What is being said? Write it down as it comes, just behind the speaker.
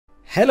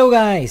Hello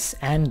guys,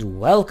 and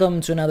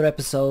welcome to another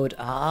episode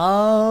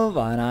of,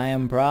 and I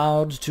am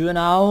proud to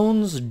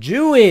announce,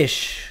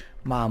 Jewish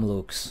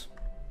Mamluks.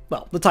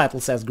 Well, the title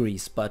says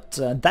Greece, but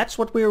that's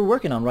what we're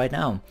working on right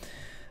now.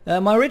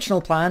 My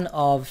original plan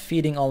of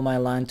feeding all my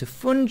land to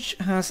Funj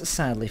has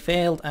sadly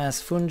failed, as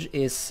Funj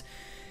is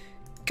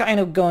kind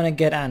of going to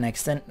get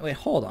annexed. And wait,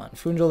 hold on,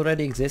 Funj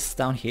already exists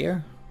down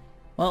here?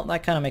 Well,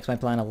 that kind of makes my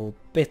plan a little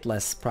bit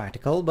less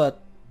practical,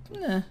 but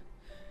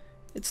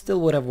it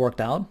still would have worked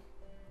out.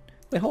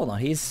 Wait, hold on,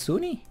 he's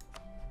Sunni?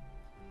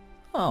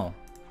 Oh.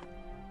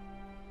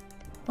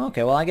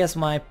 Okay, well I guess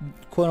my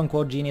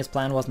quote-unquote genius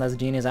plan wasn't as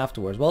genius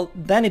afterwards. Well,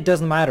 then it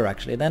doesn't matter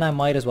actually, then I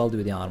might as well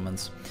do the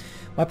Ottomans.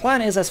 My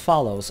plan is as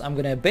follows. I'm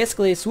gonna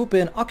basically swoop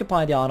in,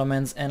 occupy the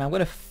Ottomans, and I'm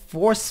gonna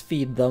force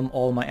feed them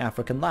all my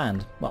African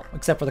land. Well,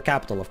 except for the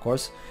capital, of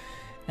course.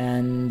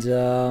 And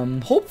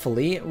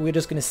hopefully we're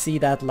just gonna see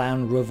that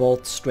land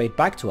revolt straight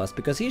back to us,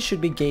 because he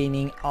should be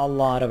gaining a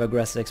lot of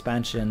aggressive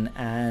expansion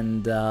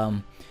and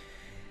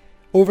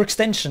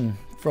overextension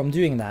from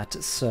doing that.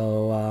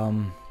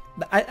 So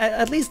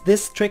at least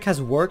this trick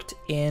has worked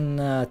in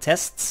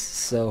tests,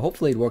 so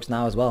hopefully it works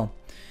now as well.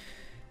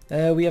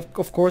 We have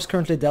of course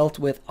currently dealt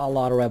with a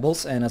lot of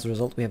rebels, and as a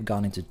result we have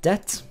gone into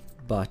debt,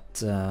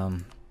 but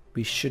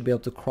we should be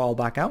able to crawl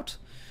back out.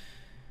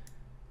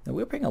 Now,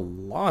 we're paying a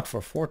lot for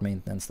fort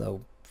maintenance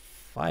though.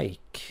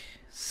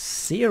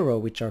 0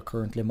 which are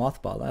currently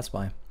mothballed, that's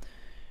why.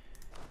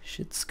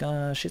 Shit's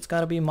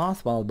gotta be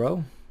mothballed,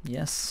 bro.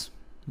 Yes.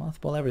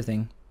 Mothball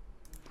everything.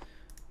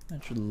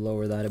 I should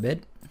lower that a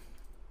bit.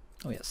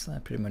 Oh yes,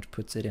 that pretty much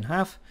puts it in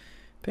half.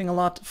 Paying a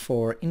lot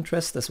for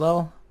interest as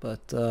well,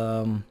 but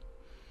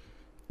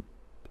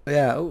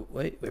yeah. Oh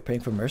wait, we're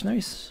paying for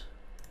mercenaries?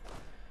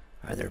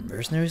 Are there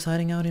mercenaries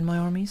hiding out in my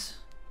armies?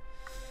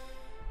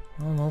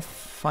 Well, we'll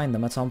find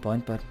them at some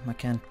point, but I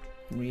can't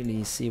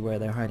really see where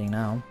they're hiding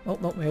now. Oh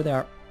no, here they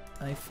are.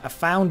 I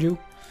found you.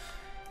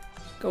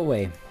 Go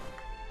away.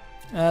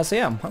 So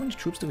yeah, how many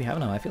troops do we have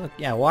now? I feel like,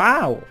 yeah,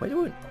 wow!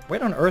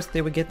 Where on earth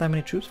did we get that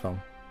many troops from?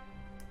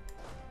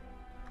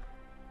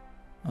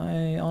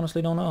 I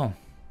honestly don't know.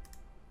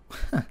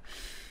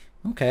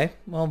 Okay,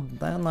 well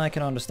then I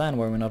can understand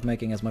why we're not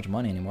making as much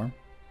money anymore.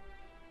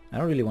 I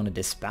don't really want to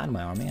disband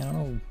my army, I don't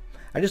know.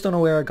 I just don't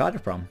know where I got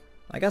it from.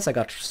 I guess I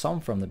got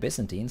some from the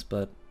Byzantines,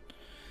 but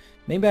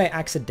maybe I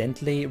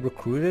accidentally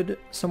recruited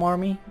some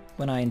army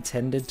when I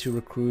intended to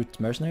recruit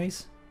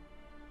mercenaries?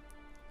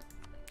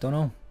 Don't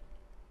know.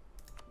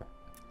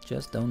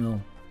 Just don't know.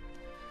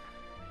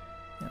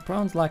 Yeah,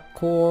 Browns lack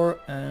core,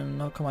 and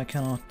how come I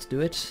cannot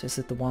do it? Is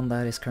it the one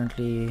that is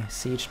currently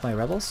sieged by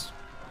rebels?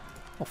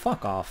 Oh,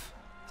 fuck off.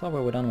 I thought we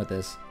were done with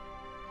this.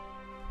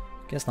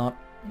 Guess not.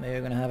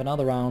 We're gonna have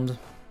another round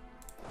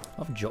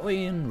of joy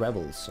in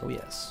rebels, oh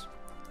yes.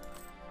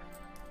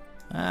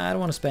 I don't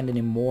want to spend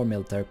any more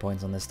military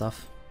points on this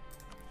stuff.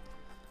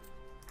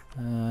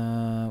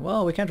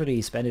 Well, we can't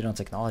really spend it on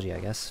technology, I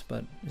guess,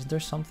 but is there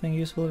something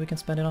useful we can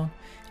spend it on?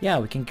 Yeah,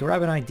 we can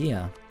grab an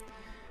idea.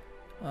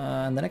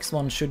 And the next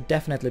one should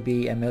definitely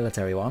be a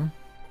military one.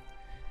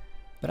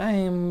 But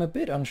I'm a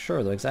bit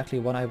unsure though exactly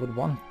what I would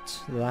want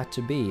that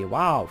to be.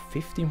 Wow,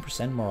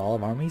 15% morale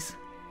of armies?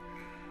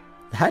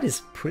 That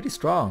is pretty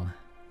strong.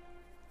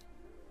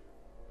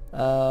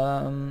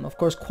 Of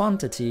course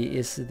quantity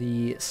is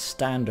the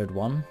standard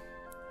one.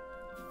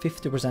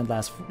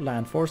 50%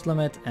 land force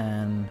limit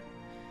and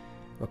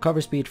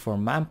recovery speed for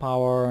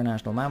manpower,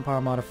 national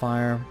manpower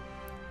modifier.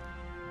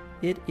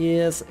 It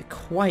is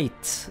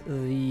quite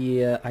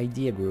the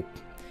idea group.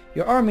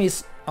 Your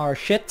armies are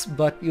shit,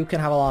 but you can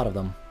have a lot of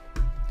them.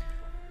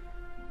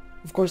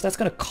 Of course that's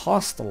gonna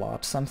cost a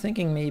lot, so I'm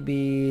thinking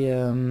maybe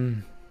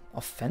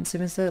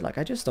offensive instead. Like,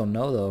 I just don't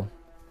know though.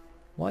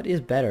 What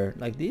is better?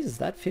 Like,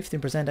 that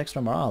 15%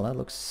 extra morale, that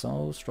looks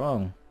so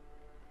strong.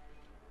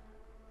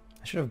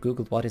 I should have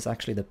googled what is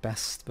actually the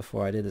best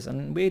before I did this,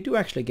 and we do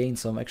actually gain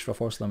some extra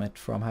force limit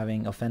from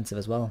having offensive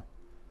as well.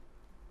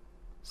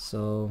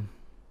 So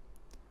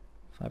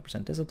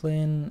 5%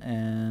 discipline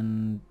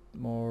and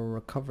more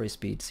recovery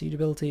speed. Siege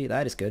ability,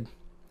 that is good.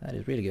 That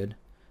is really good.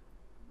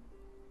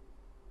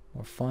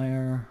 More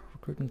fire,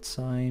 recruitment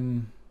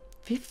time.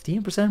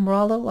 15%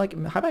 morale though? Like,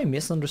 have I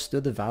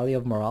misunderstood the value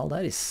of morale?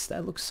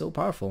 That looks so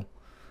powerful.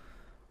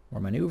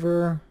 More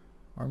maneuver,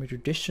 army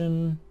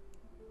tradition,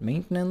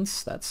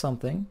 maintenance, that's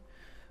something.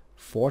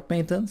 Fort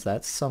maintenance,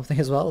 that's something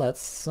as well.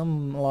 That's a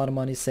lot of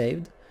money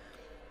saved.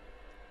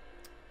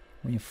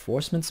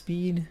 Reinforcement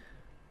speed,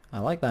 I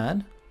like that.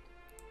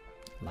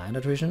 Land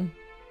attrition.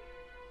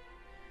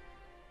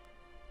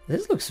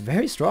 This looks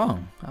very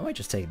strong. I might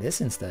just take this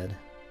instead.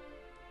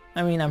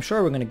 I mean, I'm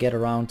sure we're gonna get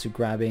around to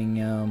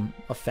grabbing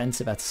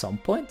offensive at some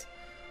point.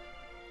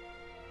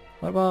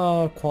 What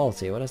about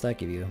quality? What does that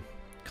give you?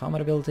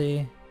 Combat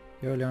ability,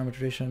 early armor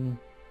tradition,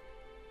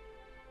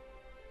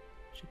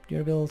 ship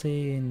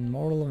durability, and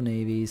moral of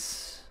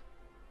navies.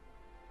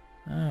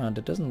 Ah,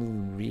 that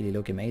doesn't really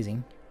look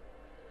amazing.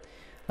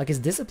 Like, is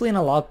discipline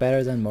a lot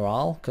better than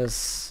morale?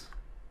 Because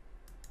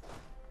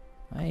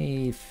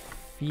I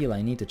feel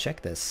I need to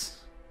check this.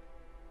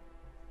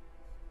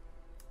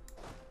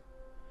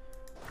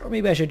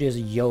 maybe I should just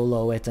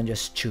YOLO it and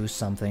just choose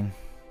something.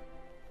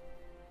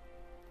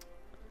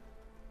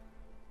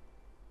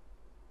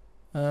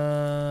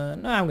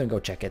 No, I'm gonna go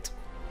check it.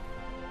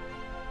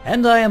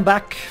 And I am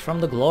back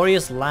from the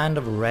glorious land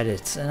of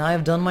Reddit, and I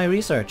have done my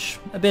research.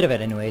 A bit of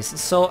it anyways,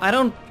 so I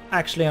don't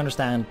actually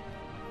understand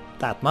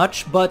that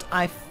much, but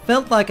I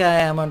feel like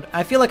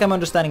I'm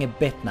understanding a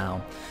bit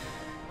now.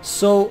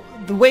 So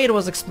the way it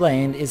was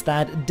explained is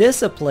that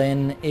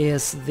discipline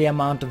is the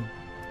amount of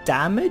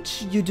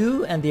damage you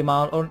do and the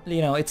amount, or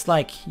you know, it's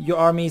like your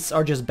armies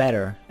are just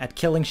better at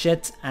killing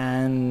shit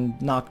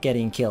and not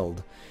getting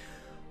killed.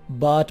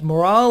 But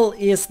morale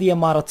is the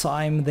amount of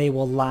time they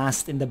will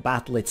last in the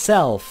battle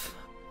itself.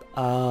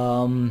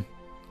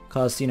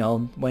 Cause you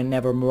know,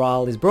 whenever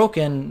morale is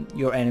broken,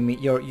 your enemy,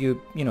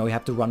 you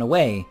have to run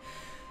away.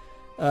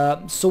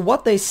 So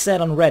what they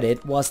said on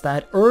Reddit was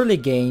that early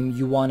game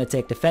you want to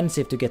take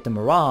defensive to get the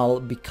morale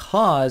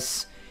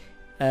because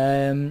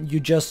you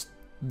just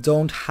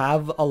don't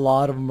have a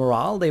lot of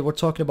morale. They were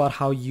talking about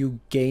how you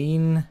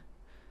gain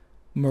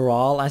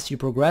morale as you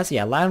progress.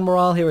 Yeah, land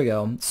morale, here we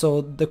go.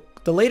 So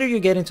the later you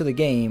get into the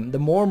game, the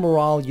more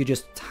morale you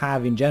just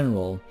have in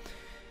general.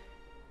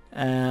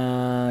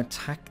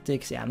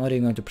 Tactics, yeah, I'm not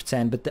even going to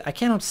pretend, but I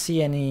cannot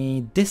see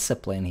any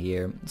discipline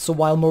here. So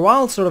while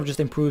morale sort of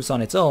just improves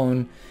on its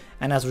own,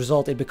 and as a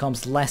result it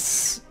becomes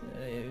less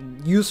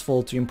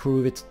useful to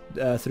improve it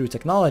through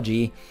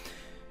technology,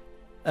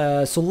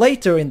 so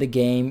later in the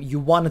game you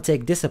want to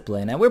take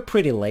discipline, and we're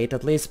pretty late,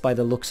 at least by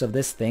the looks of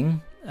this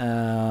thing.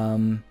 I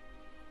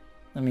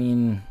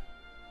mean,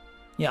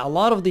 yeah, a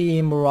lot of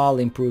the morale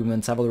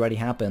improvements have already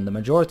happened, the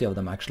majority of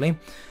them actually.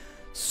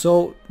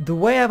 So the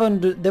way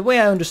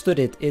I understood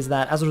it is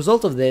that as a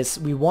result of this,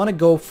 we want to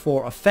go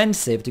for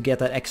offensive to get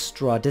that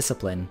extra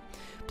discipline.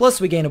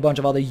 Plus we gain a bunch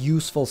of other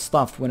useful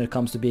stuff when it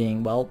comes to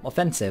being, well,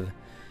 offensive.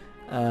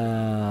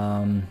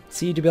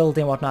 Siege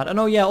ability and whatnot. And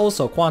oh yeah,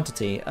 also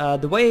quantity.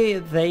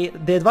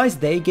 The advice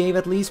they gave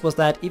at least was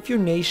that if your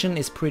nation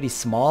is pretty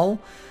small,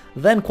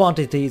 then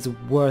quantity is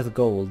worth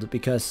gold,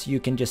 because you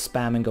can just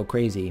spam and go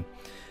crazy.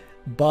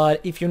 But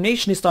if your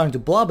nation is starting to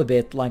blob a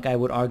bit, like I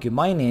would argue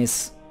mine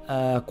is,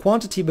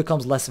 quantity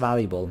becomes less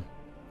valuable.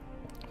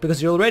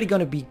 Because you're already going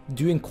to be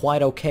doing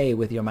quite okay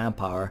with your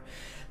manpower.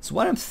 So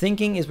what I'm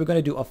thinking is we're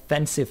going to do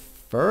offensive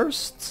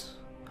first.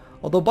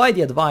 Although by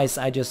the advice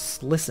I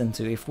just listened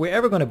to, if we're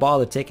ever going to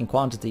bother taking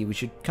quantity, we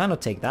should kind of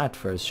take that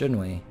first, shouldn't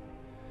we?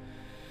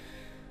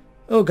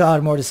 Oh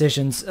god, more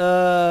decisions.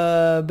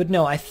 But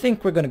no, I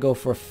think we're going to go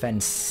for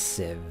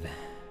offensive.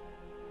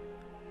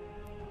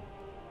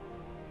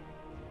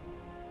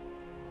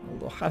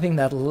 Having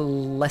that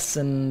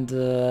lessened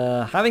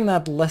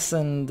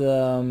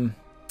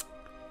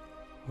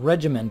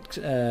regiment,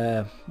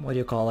 what do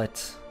you call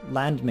it,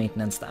 land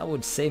maintenance, that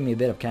would save me a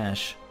bit of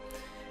cash.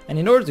 And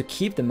in order to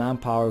keep the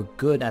manpower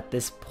good at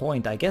this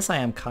point, I guess I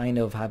am kind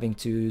of having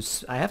to,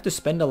 I have to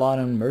spend a lot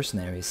on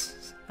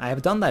mercenaries. I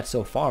have done that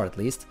so far at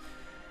least,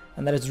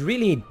 and that has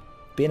really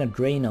been a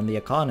drain on the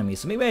economy.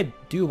 So maybe I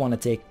do want to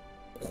take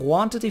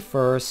quantity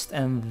first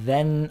and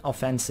then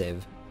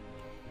offensive.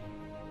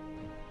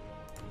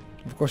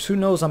 Of course, who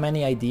knows how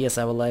many ideas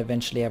I will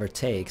eventually ever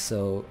take,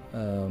 so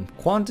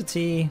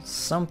quantity,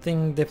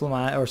 something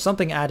diplomat, or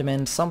something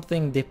admin,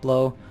 something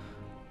diplo,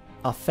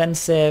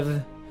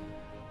 offensive,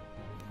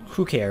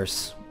 who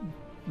cares?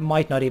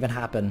 Might not even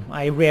happen.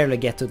 I rarely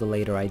get to the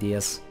later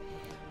ideas.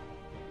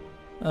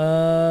 Yeah,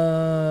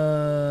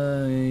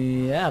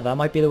 that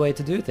might be the way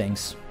to do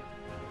things.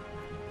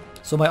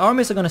 So my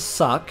armies are gonna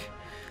suck,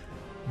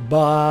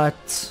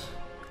 but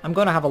I'm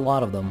gonna have a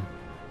lot of them.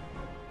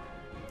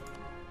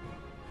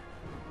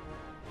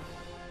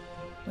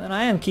 And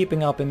I am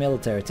keeping up in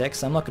military tech,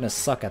 so I'm not gonna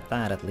suck at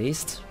that at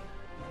least.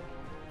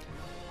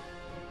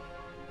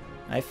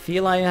 I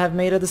feel I have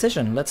made a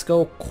decision. Let's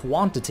go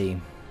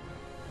quantity.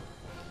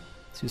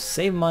 To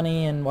save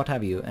money and what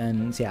have you.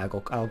 And yeah,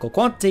 I'll go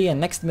quantity, and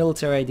next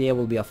military idea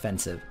will be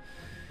offensive.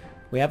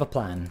 We have a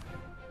plan.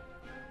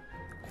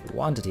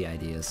 Quantity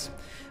ideas.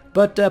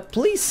 But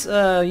please,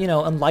 you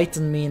know,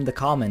 enlighten me in the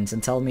comments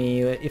and tell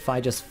me if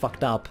I just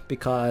fucked up,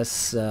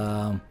 because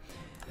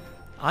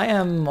I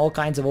am all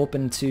kinds of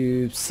open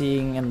to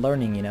seeing and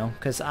learning, you know,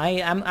 because I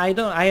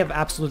have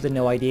absolutely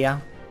no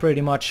idea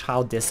pretty much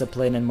how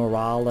discipline and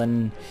morale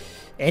and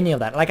any of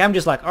that. Like, I'm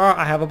just like, oh,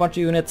 I have a bunch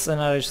of units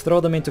and I just throw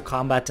them into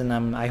combat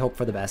and I hope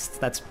for the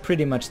best. That's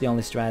pretty much the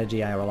only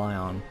strategy I rely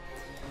on.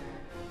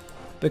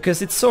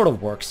 Because it sort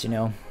of works, you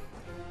know.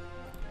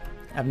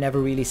 I've never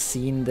really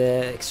seen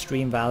the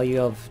extreme value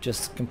of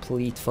just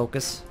complete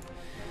focus.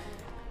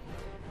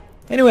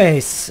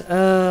 Anyways,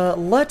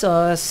 let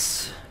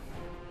us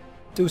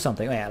do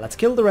something. Oh yeah, let's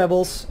kill the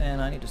rebels,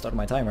 and I need to start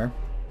my timer,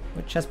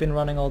 which has been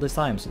running all this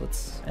time, so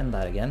let's end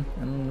that again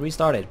and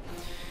restart it.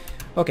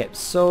 Okay,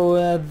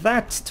 so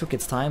that took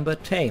its time,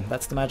 but hey,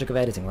 that's the magic of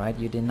editing, right?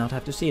 You did not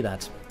have to see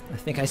that. I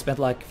think I spent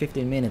like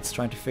 15 minutes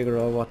trying to figure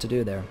out what to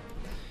do there.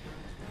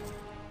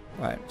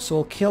 Alright, so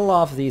we'll kill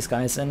off these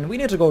guys, and we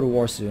need to go to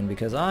war soon,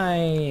 because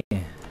I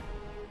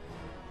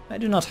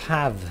do not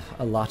have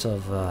a lot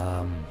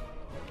of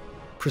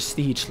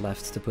prestige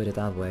left, to put it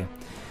that way.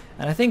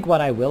 And I think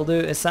what I will do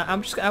is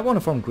I want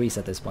to form Greece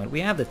at this point. We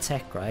have the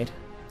tech, right?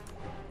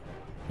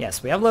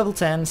 Yes, we have level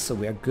 10, so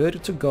we are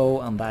good to go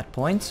on that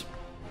point.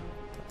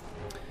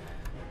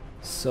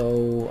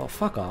 So, oh,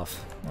 fuck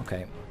off.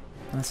 Okay,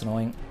 that's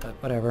annoying, but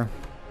whatever.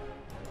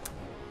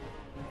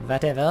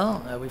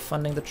 Whatever. Are we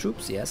funding the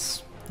troops?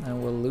 Yes.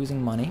 And we're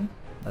losing money.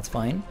 That's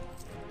fine.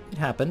 It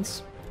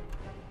happens.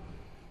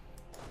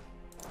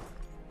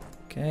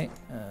 Okay,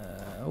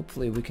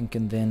 hopefully we can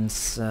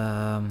convince...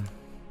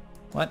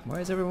 what? Why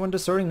is everyone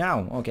deserting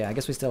now? Okay, I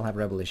guess we still have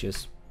rebel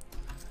issues.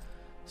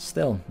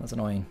 Still, that's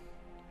annoying.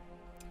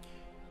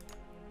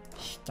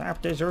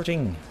 Stop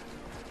deserting!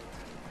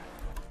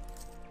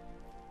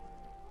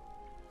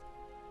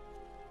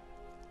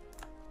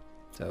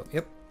 So,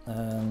 yep.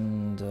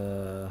 And,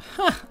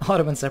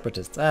 Ottoman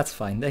separatists. That's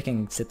fine. They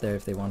can sit there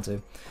if they want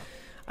to.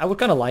 I would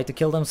kind of like to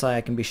kill them so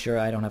I can be sure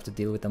I don't have to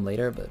deal with them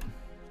later, but...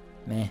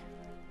 meh.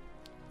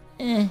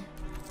 Eh.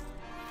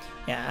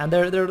 Yeah, and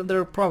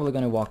they're probably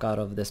gonna walk out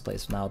of this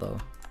place now, though.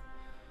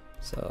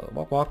 So,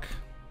 walk.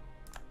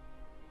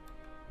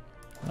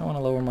 I don't want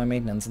to lower my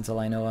maintenance until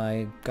I know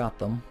I got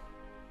them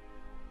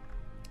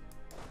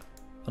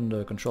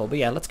under control. But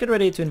yeah, let's get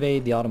ready to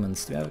invade the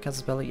Ottomans. Do I have a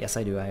casus belli? Yes,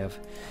 I do.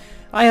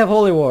 I have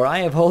holy war. I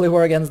have holy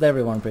war against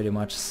everyone, pretty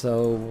much.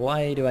 So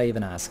why do I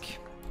even ask?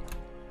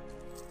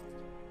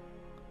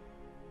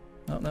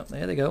 Oh, no,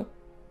 there they go.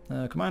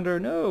 Commander,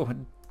 no! I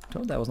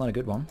told that was not a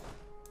good one.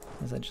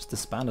 As I just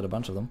disbanded a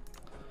bunch of them.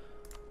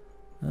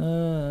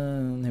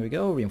 Here we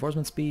go.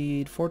 Reinforcement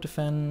speed, fort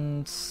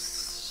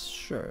defense.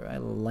 Sure, I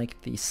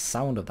like the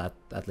sound of that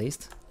at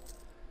least.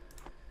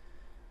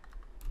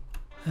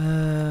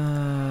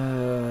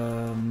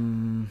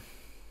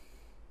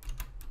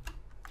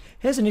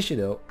 Here's an issue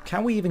though.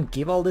 Can we even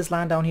give all this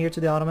land down here to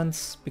the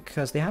Ottomans?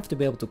 Because they have to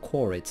be able to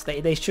core it.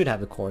 They should have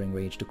the coring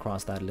range to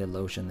cross that little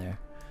ocean there.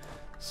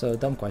 So,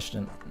 dumb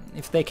question.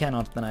 If they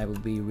cannot, then I will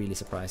be really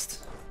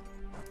surprised.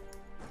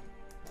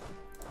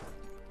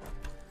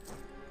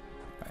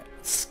 Alright,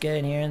 let's get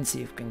in here and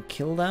see if we can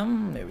kill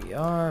them. There we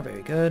are,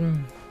 very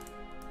good.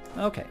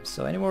 Okay,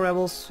 so any more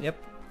rebels? Yep.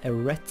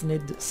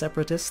 Eretnid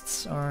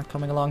separatists are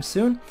coming along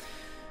soon.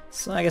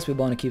 So I guess we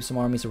want to keep some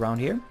armies around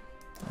here.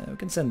 We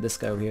can send this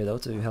guy over here though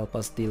to help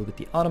us deal with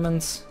the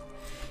Ottomans.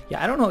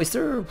 Yeah, I don't know, is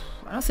there...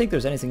 I don't think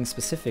there's anything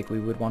specific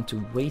we would want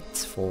to wait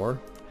for.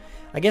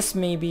 I guess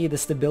maybe the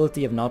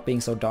stability of not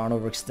being so darn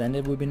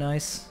overextended would be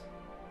nice.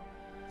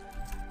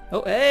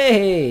 Oh,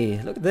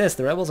 hey! Look at this,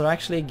 the rebels are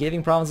actually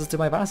giving provinces to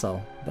my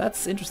vassal.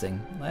 That's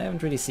interesting. I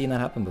haven't really seen that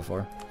happen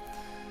before.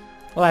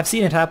 Well, I've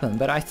seen it happen,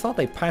 but I thought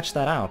they patched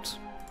that out.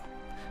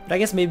 But I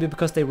guess maybe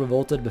because they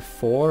revolted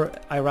before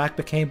Iraq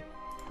became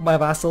my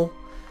vassal,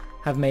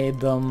 have made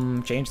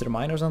them change their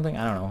mind or something?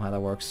 I don't know how that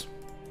works.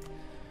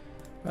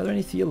 Are there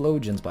any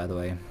theologians, by the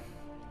way?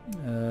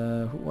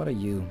 What are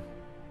you?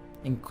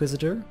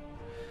 Inquisitor?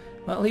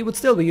 Well, he would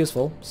still be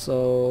useful,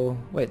 so...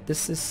 Wait,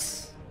 this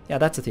is... Yeah,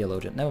 that's a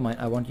theologian. Never mind,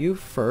 I want you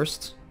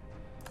first.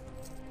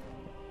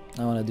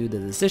 I want to do the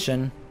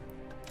decision.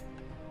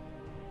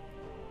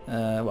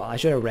 Well, I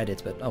should have read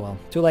it, but oh well.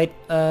 Too late.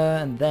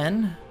 And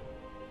then...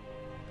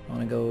 I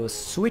want to go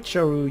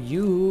switcheroo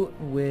you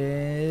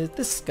with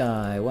this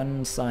guy,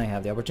 once I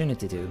have the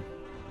opportunity to. Here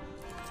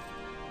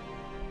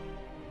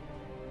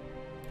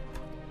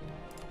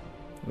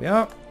we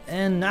are.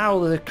 And now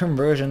the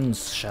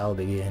conversions shall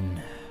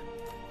begin.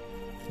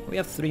 We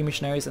have 3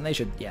 missionaries and they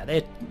should,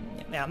 yeah,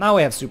 now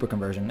we have super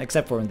conversion,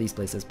 except for in these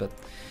places, but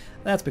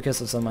that's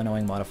because of some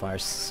annoying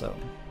modifiers, so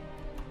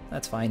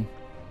that's fine.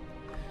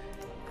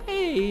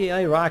 Hey,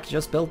 Iraq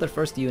just built their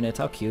first unit,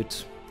 how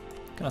cute.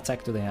 What kind of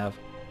tech do they have?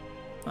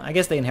 I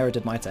guess they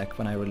inherited my tech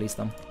when I released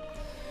them.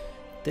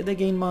 Did they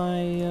gain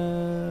my...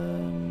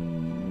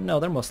 No,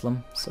 they're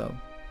Muslim, so...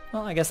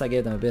 Well, I guess I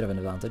gave them a bit of an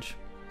advantage.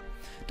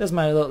 Doesn't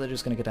matter though, they're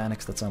just gonna get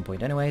annexed at some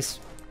point anyways.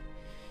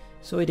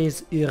 So it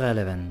is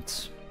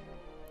irrelevant.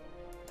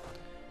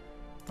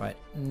 Right,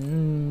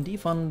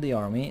 defund the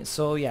army.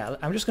 So yeah,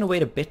 I'm just gonna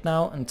wait a bit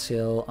now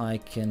until I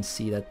can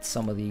see that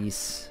some of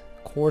these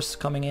cores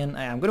coming in.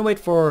 I'm gonna wait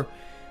for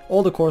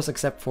all the cores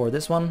except for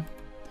this one.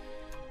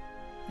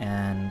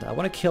 And I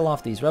want to kill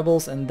off these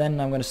rebels, and then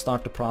I'm going to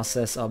start the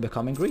process of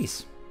becoming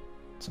Greece.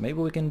 So maybe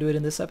we can do it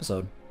in this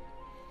episode.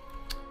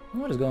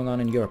 What is going on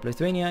in Europe?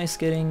 Lithuania is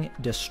getting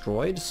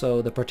destroyed,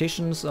 so the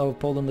partitions of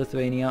Poland and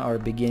Lithuania are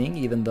beginning,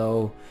 even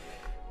though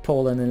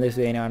Poland and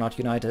Lithuania are not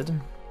united.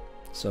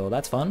 So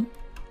that's fun.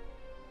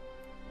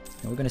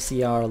 And we're going to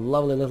see our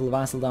lovely little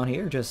vassal down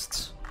here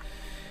just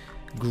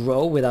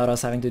grow without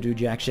us having to do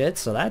jack shit.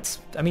 So that's...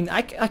 I mean,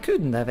 I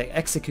couldn't have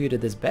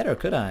executed this better,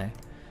 could I?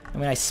 I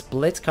mean, I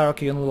split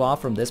Karakyunlu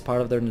off from this part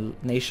of their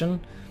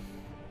nation,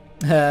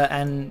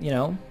 and, you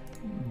know,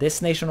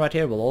 this nation right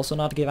here will also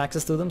not give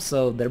access to them,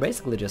 so they're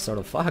basically just sort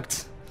of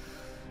fucked.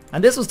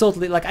 And this was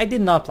totally, like, I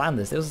did not plan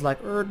this. It was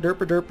like, derp,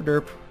 derp,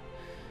 derp,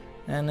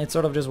 and it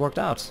sort of just worked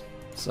out.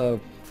 So,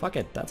 fuck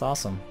it, that's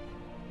awesome.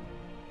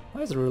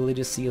 Why is the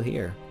religious seal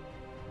here?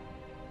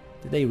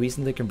 Did they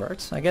recently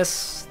convert? I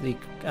guess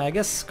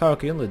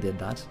Karakyunlu did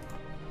that.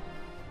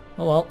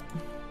 Oh well.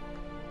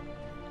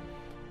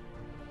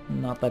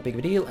 Not that big of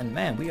a deal, and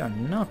man, we are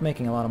not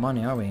making a lot of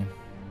money, are we?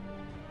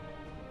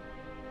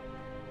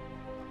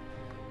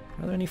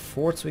 Are there any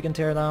forts we can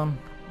tear down?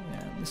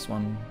 Yeah, this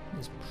one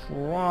is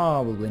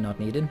probably not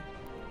needed.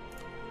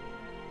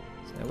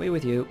 So away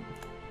with you.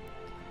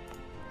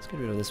 Let's get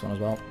rid of this one as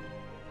well.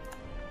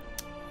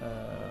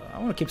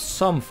 I want to keep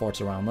some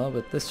forts around though,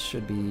 but this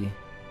should be...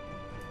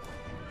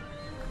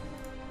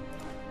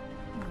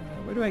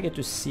 where do I get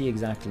to see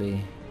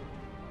exactly?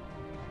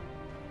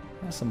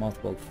 That's a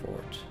mothball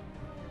fort.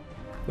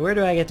 But where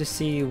do I get to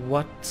see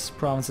what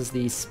provinces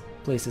these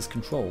places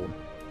control?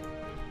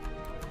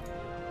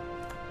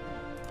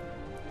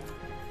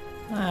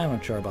 I'm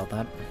not sure about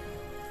that.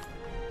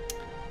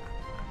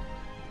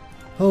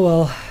 Oh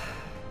well.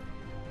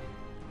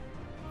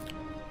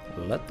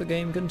 Let the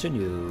game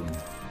continue.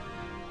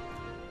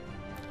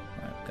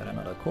 Right, got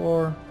another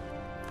core.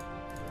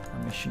 Our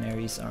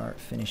missionaries are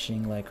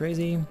finishing like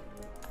crazy.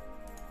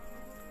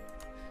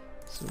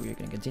 So we're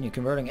gonna continue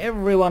converting.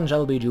 Everyone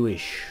shall be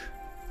Jewish.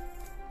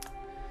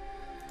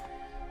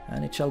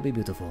 And it shall be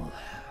beautiful.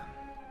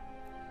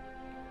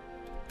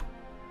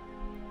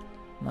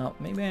 Now,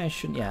 maybe I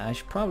shouldn't... yeah, I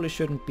probably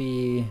shouldn't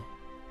be...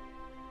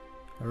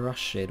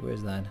 Rashid,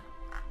 where's that?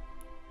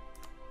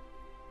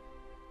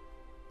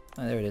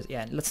 Oh, there it is.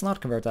 Yeah, let's not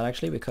convert that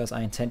actually, because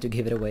I intend to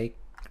give it away,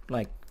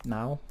 like,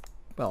 now.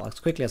 Well, as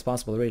quickly as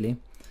possible, really.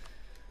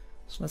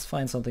 So let's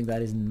find something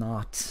that is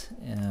not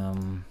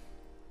in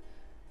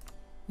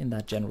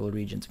that general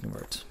region to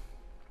convert.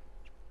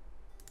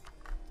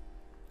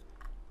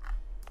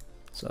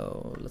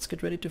 So let's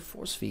get ready to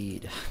force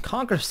feed.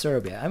 Conquer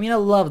Serbia. I mean, I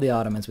love the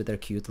Ottomans with their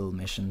cute little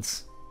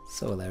missions.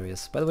 So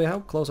hilarious. By the way, how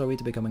close are we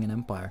to becoming an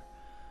empire?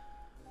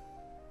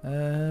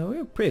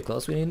 We're pretty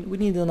close. We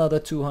need another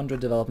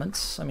 200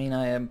 developments. I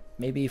mean,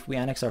 maybe if we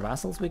annex our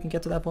vassals, we can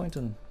get to that point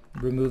and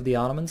remove the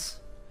Ottomans.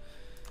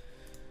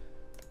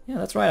 Yeah,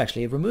 that's right.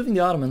 Actually, removing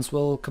the Ottomans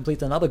will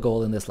complete another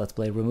goal in this Let's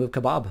Play: remove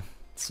kebab.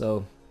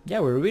 So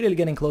yeah, we're really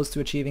getting close to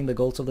achieving the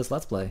goals of this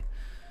Let's Play.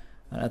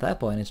 And at that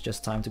point, it's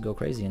just time to go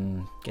crazy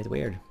and get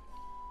weird.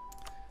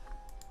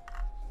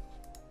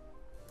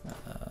 Yeah,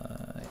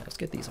 let's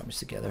get these armies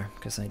together,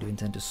 because I do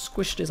intend to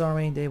squish this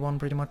army day one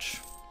pretty much.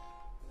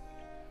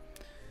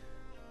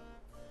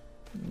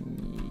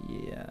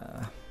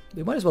 Yeah,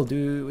 we might as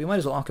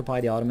well occupy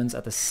the Ottomans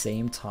at the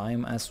same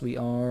time as we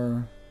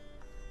are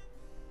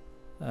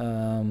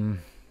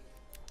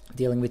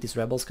dealing with these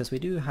rebels, because we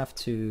do have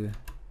to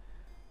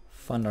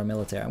fund our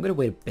military. I'm gonna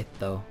wait a bit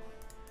though.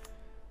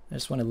 I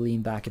just want to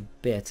lean back a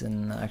bit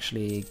and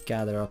actually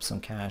gather up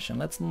some cash, and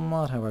let's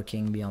not have our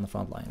king be on the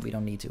front line. We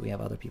don't need to, we have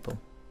other people.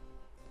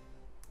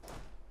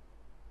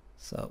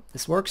 So,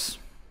 this works.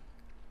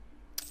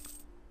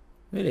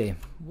 Really?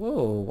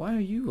 Whoa, why are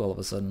you all of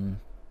a sudden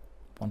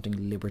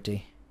wanting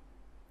liberty?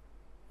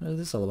 What is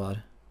this all about?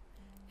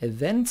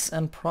 Events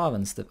and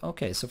province.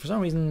 Okay, so for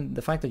some reason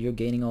the fact that you're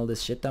gaining all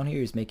this shit down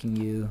here is making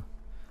you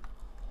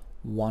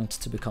want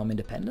to become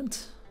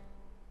independent?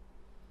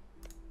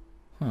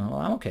 Well,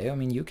 I'm okay. I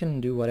mean, you can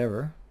do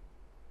whatever.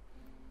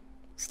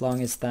 As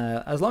long as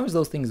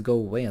those things go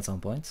away at some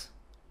point.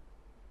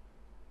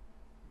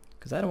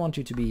 Because I don't want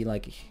you to be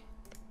like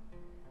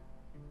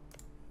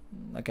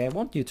I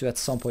want you to at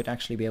some point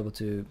actually be able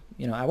to,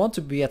 you know, I want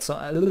to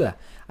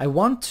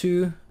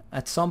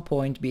at some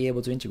point be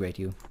able to integrate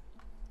you.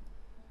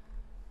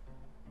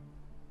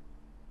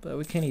 But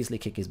we can easily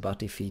kick his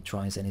butt if he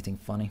tries anything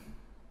funny.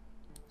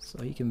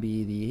 So he can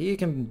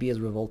be as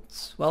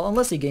revolt. Well,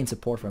 unless he gains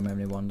support from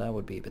everyone, that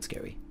would be a bit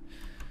scary.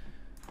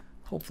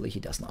 Hopefully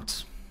he does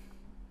not.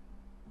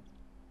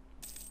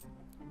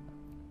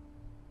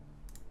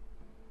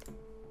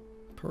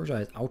 Persia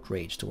is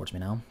outraged towards me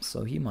now,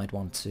 so he might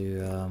want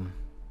to...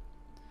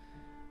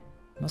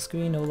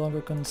 Muscovy no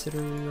longer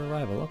consider your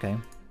rival, okay.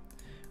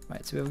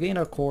 Right, so we've gained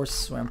our course,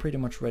 so I'm pretty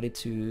much ready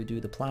to do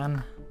the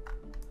plan.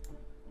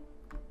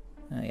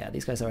 Yeah,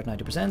 these guys are at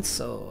 90%,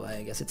 so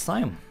I guess it's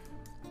time.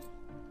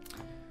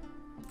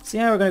 So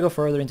yeah, we're gonna go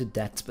further into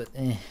debt, but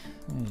I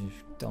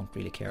don't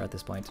really care at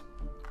this point.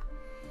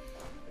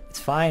 It's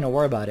fine, don't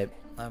worry about it.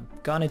 I've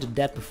gone into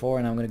debt before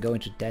and I'm gonna go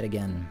into debt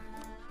again.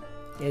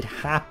 It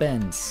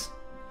happens!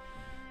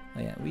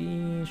 Oh yeah,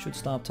 we should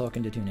stop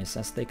talking to Tunis,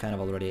 as they kind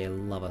of already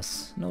love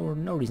us. No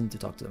reason to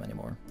talk to them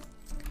anymore.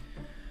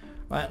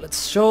 Right,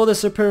 let's show the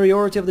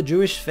superiority of the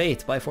Jewish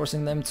faith by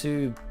forcing them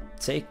to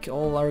take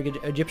all our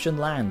Egyptian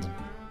land.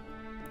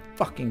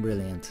 Fucking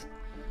brilliant.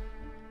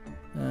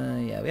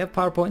 Yeah, we have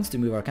power points to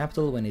move our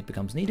capital when it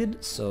becomes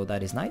needed, so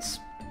that is nice.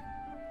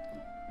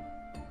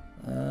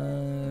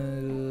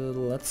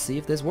 Let's see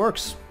if this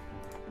works.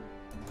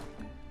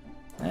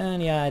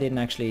 And yeah, I didn't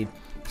actually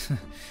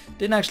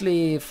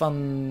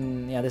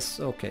fund... yeah, this...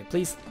 okay,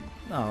 please...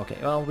 oh, okay,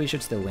 well, we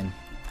should still win.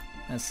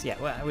 Yeah,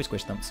 well, we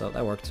squished them, so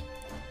that worked.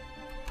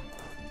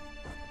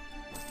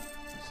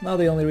 So now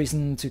the only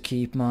reason to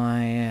keep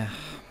my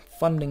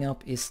funding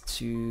up is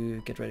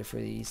to get ready for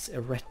these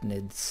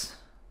Eretinids.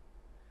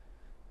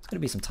 It's gonna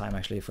be some time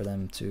actually for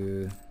them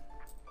to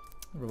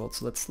revolt,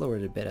 so let's lower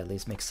it a bit, at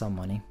least make some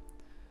money.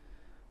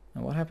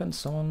 And what happened?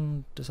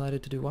 Someone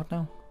decided to do what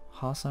now?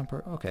 Hassan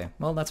okay,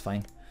 well that's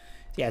fine.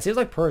 Yeah, it seems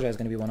like Persia is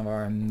going to be one of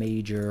our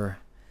major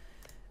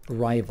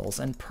rivals.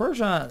 And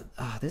Persia,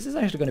 this is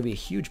actually going to be a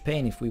huge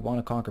pain if we want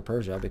to conquer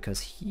Persia,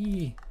 because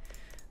the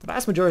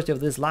vast majority of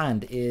this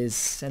land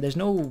is, and there's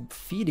no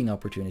feeding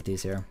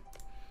opportunities here.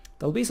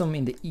 There'll be some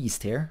in the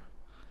east here.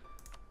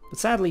 But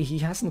sadly, he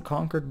hasn't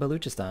conquered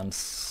Baluchistan,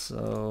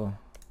 so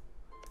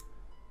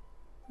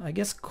I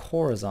guess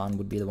Khorasan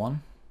would be the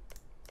one.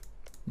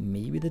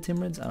 Maybe the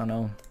Timurids? I don't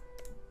know.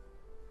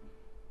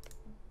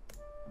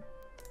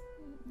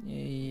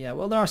 Yeah,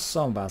 well, there are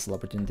some vassal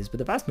opportunities, but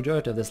the vast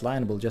majority of this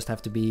land will just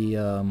have to be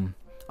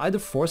either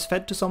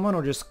force-fed to someone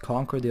or just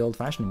conquer the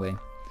old-fashioned way.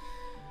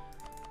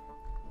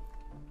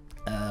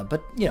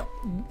 But, you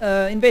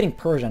know, invading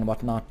Persia and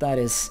whatnot, that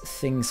is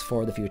things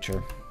for the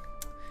future.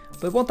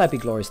 But won't that be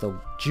glorious, though?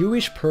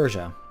 Jewish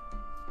Persia.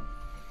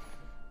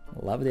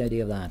 Love the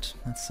idea of that.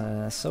 That's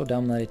so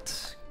dumb that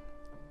it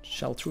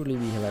shall truly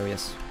be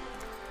hilarious.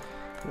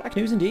 Black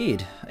news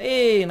indeed.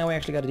 Hey, now we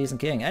actually got a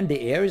decent king. And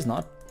the heir is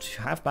not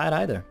half bad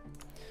either.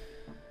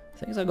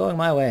 Things are going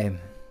my way.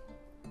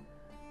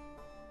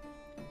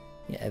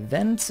 Yeah,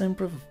 events and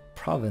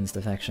province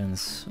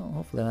defections. Well,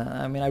 hopefully,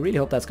 I mean, I really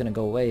hope that's going to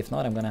go away. If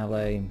not, I'm going to have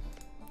an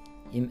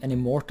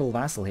immortal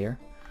vassal here.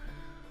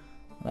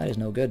 That is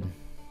no good.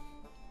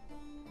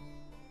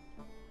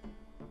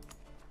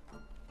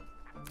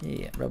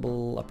 Yeah,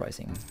 rebel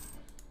uprising.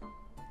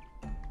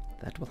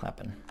 That will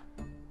happen.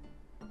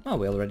 Oh,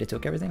 we already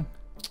took everything.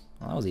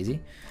 Well, that was easy.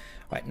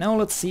 Right, now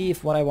let's see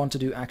if what I want to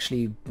do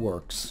actually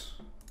works.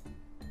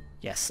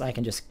 Yes, I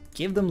can just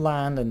give them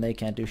land and they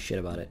can't do shit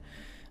about it.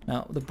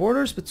 Now, the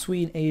borders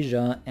between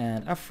Asia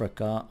and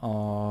Africa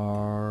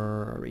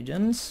are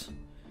regions.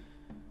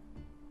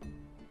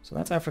 So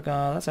that's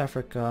Africa, that's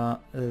Africa,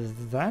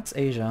 that's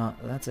Asia,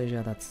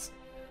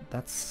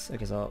 that's...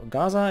 Okay, so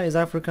Gaza is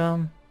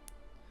Africa,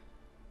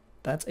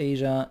 that's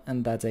Asia,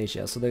 and that's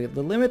Asia. So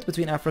the limit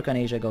between Africa and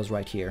Asia goes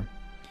right here.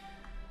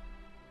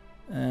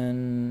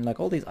 And like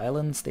all these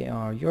islands, they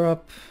are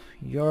Europe.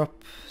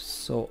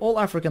 So all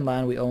African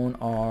land we own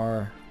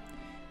are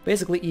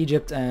basically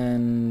Egypt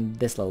and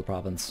this little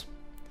province.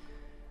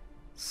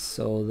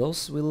 So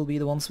those will be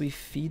the ones we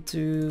feed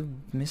to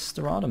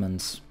Mr.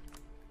 Ottomans.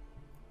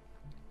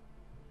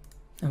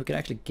 And we could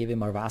actually give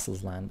him our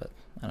vassals' land, but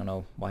I don't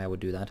know why I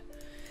would do that.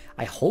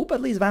 I hope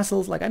at least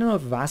vassals, like I don't know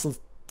if vassals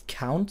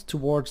count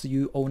towards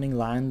you owning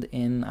land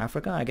in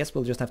Africa. I guess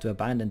we'll just have to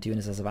abandon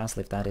Tunis as a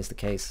vassal if that is the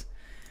case.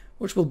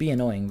 Which will be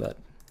annoying, but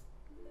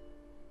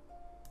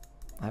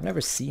I've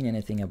never seen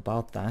anything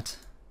about that.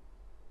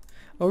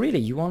 Oh really?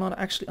 You are not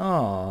actually...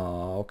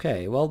 Oh,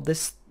 okay. Well,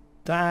 this...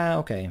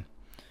 okay.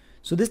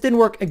 So this didn't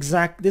work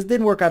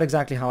out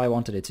exactly how I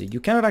wanted it to. You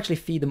cannot actually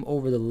feed them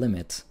over the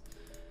limit.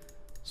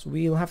 So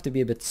we'll have to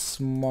be a bit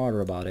smarter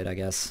about it, I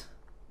guess.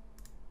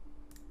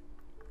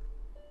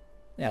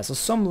 Yeah, so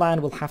some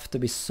land will have to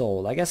be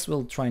sold. I guess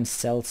we'll try and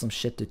sell some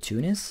shit to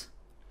Tunis.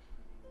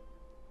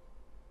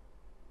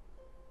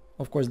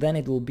 Of course, then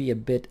it will be a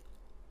bit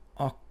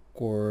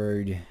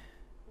awkward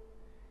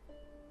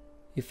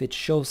if it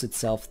shows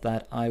itself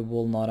that I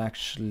will not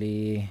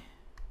actually...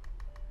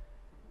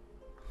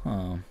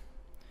 Huh.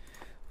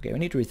 Okay, we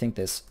need to rethink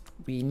this.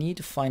 We need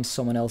to find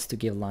someone else to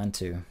give land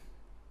to.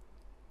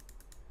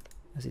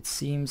 As it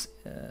seems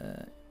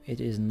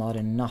it is not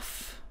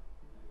enough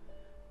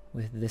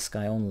with this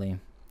guy only.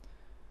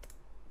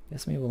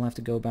 Guess maybe we'll have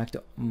to go back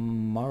to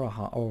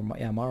Marahan, or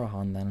yeah,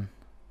 Marahan then.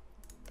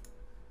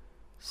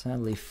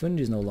 Sadly, Fundi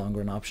is no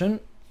longer an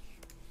option.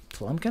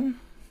 Tlemcen?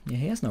 Yeah,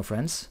 he has no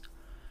friends.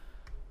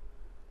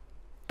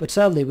 But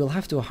sadly, we'll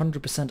have to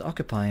 100%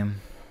 occupy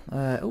him.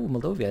 Oh,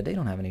 Moldavia, they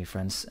don't have any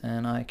friends.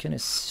 And I can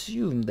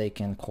assume they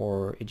can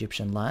core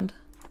Egyptian land.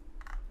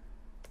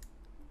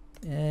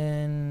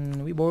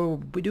 And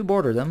we do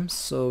border them,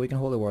 so we can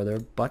hold a war there,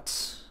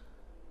 but...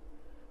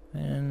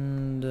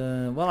 And,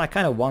 well, I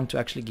kind of want to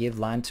actually give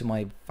land to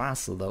my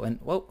vassal, though. And,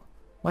 whoa,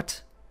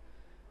 what?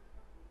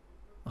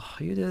 Oh,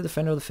 are you the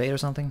Defender of the Faith or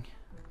something?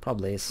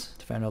 Probably is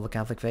Defender of the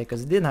Catholic Faith,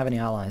 because he didn't have any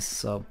allies,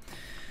 so...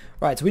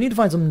 Right, so we need to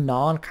find some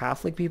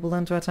non-Catholic people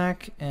then to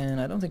attack, and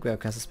I don't think we have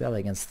Casaspelli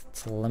against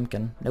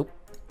Tlemcen. Nope.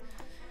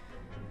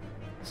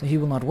 So he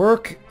will not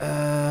work.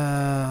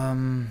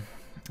 Alodia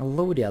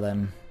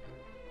then.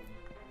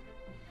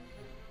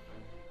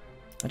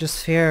 I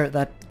just fear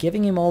that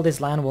giving him all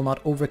this land will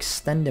not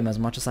overextend him as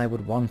much as I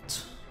would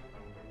want.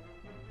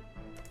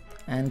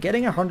 And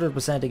getting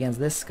 100% against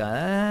this guy,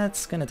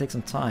 that's gonna take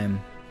some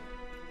time.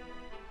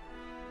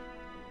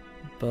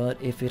 But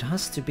if it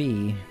has to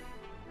be,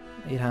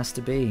 it has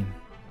to be.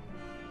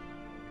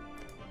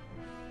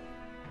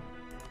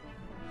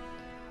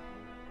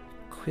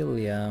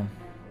 Aquilia.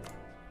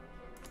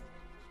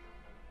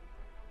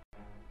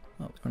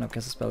 Oh, we don't have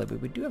Casaspelli,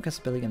 but we do have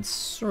Casaspelli against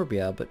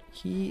Serbia, but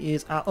he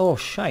is... oh,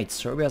 shite!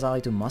 Serbia's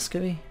allied to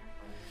Muscovy?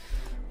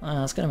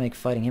 That's gonna make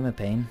fighting him a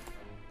pain.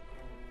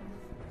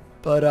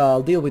 But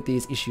I'll deal with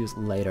these issues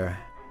later.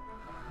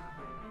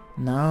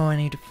 Now I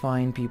need to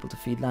find people to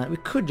feed land. We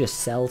could just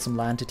sell some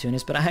land to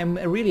Tunis, but I'm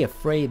really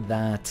afraid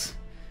that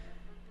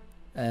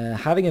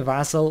Having a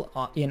vassal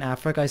in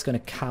Africa is going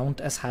to count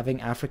as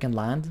having African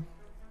land.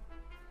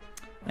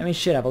 I mean,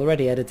 shit, I've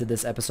already edited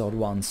this episode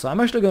once, so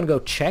I'm actually going to go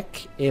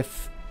check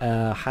if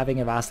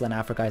having a vassal in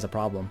Africa is a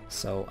problem.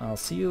 So I'll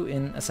see you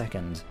in a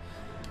second.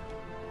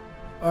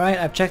 Alright,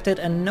 I've checked it,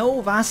 and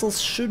no, vassals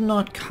should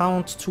not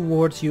count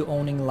towards you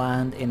owning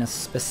land in a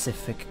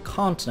specific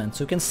continent,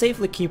 so you can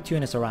safely keep 2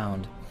 units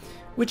around,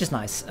 which is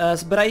nice.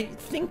 But I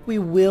think we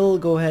will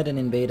go ahead and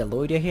invade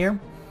Alodia here,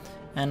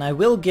 and I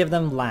will give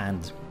them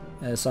land.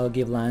 So I'll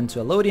give land to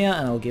Alodia,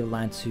 and I'll give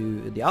land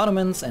to the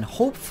Ottomans, and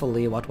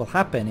hopefully what will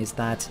happen is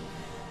that...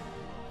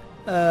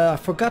 I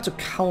forgot to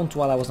count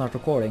while I was not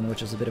recording,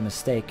 which is a bit of a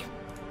mistake.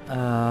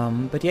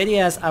 But the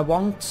idea is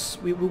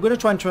we're gonna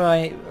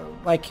try,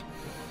 like,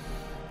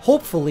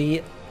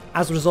 hopefully,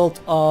 as a result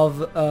of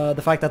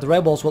the fact that the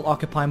rebels will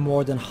occupy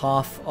more than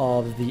half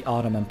of the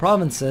Ottoman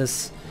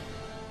provinces,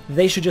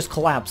 they should just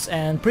collapse,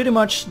 and pretty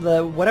much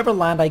whatever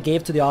land I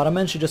gave to the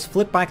Ottomans should just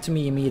flip back to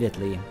me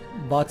immediately.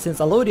 But since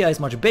Alodia is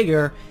much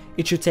bigger,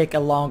 it should take a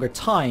longer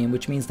time,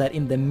 which means that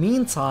in the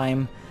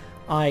meantime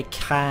I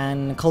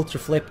can culture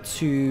flip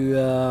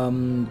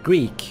to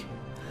Greek.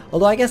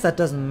 Although I guess that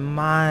doesn't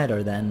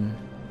matter then,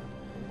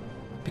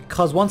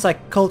 because once I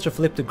culture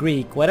flip to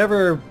Greek,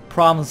 whatever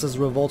provinces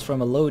revolt from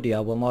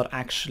Alodia will not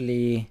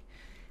actually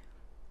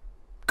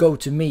go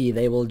to me,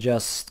 they will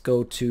just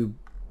go to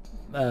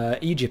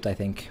Egypt, I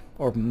think,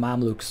 or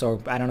Mamluks,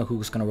 or I don't know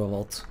who's gonna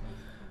revolt.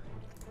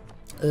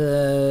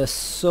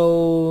 So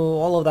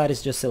all of that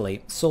is just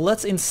silly. So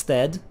let's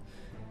instead,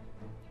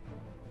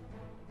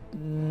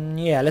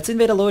 yeah, let's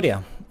invade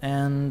Alodia,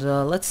 and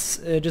let's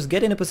just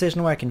get in a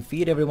position where I can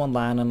feed everyone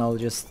land, and I'll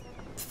just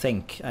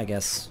think, I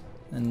guess,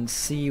 and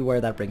see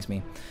where that brings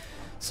me.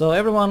 So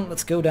everyone,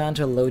 let's go down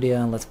to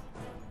Alodia and let's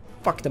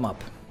fuck them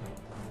up.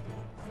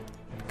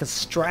 Because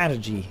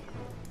strategy.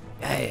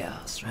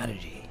 Yeah,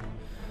 strategy.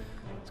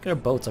 Let's get our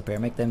boats up here,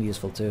 make them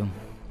useful too.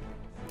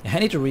 I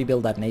need to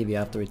rebuild that navy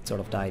after it sort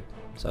of died,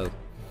 so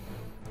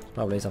it's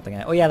probably something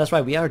oh yeah, that's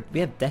right, we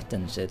have debt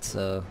and shit,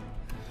 so...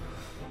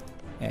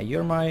 Yeah,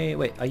 you're my...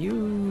 Wait, are you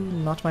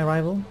not my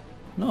rival?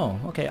 No,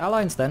 okay,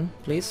 alliance then,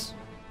 please.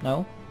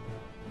 No?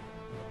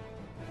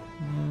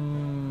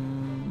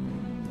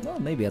 Well,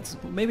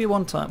 maybe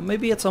one time,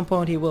 maybe at some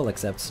point he will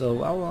accept,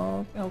 so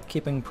I'll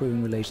keep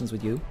improving relations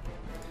with you.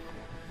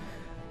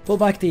 Pull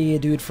back the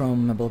dude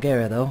from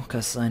Bulgaria though,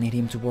 because I need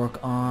him to work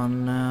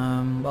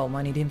on... well,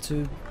 I need him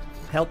to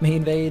help me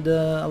invade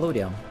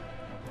Alodia.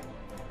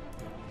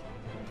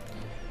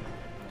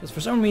 Because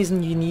for some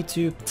reason you need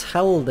to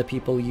tell the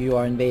people you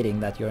are invading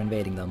that you're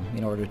invading them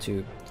in order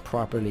to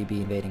properly be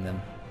invading them.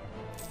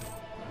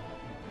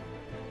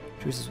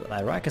 Truces with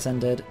Iraq has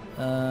ended.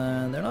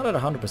 They're not at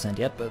 100%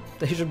 yet, but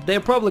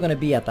they're probably going to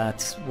be at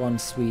that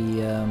once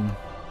we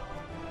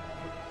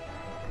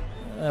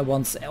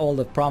once all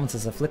the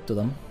provinces have flipped to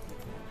them.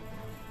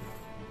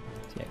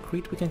 So yeah,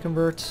 Crete we can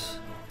convert.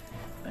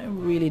 I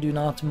really do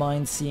not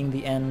mind seeing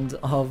the end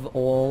of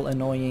all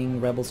annoying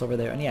rebels over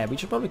there. And yeah, we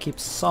should probably keep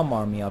some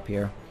army up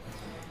here,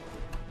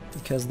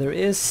 because there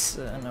is...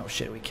 no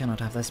shit, we cannot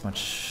have this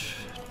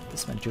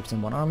many troops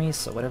in one army,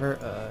 so whatever.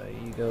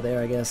 You go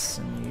there, I guess,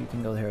 and you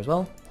can go there as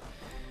well.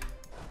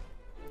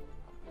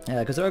 Yeah,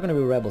 because there are going to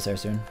be rebels here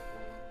soon.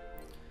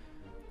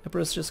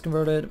 Emperor's just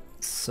converted,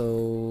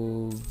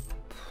 so...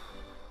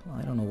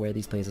 I don't know where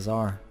these places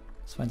are.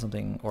 Let's find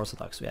something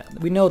Orthodox. Yeah,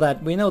 we know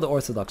the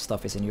Orthodox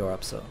stuff is in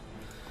Europe, so...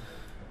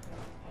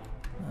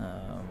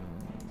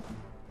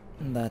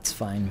 that's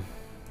fine.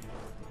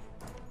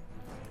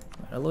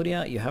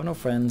 Alodia, you have no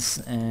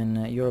friends,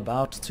 and you're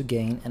about to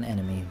gain an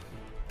enemy.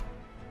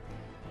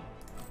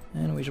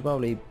 And we should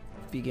probably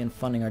begin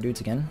funding our dudes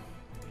again.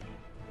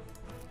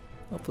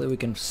 Hopefully we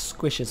can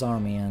squish his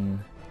army and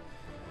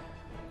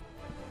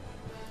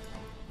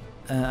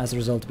as a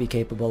result be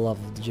capable of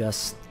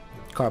just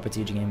carpet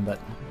sieging him, but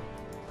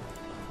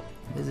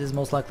this is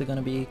most likely going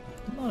to be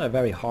not a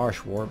very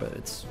harsh war, but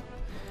it's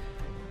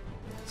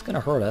going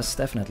to hurt us,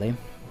 definitely.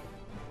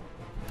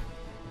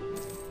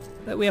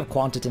 But we have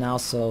quantity now,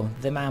 so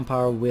the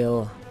manpower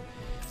will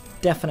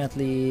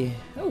definitely...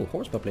 Oh,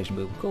 horse population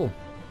boom, cool.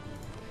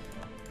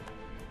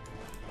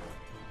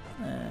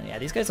 Yeah,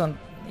 these guys don't...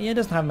 He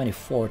doesn't have many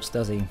forts,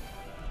 does he?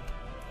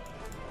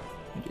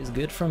 Which is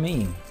good for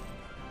me.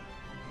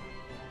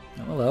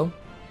 Oh, hello.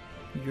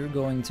 You're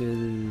going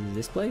to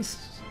this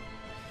place?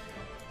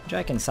 Which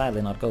I can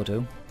sadly not go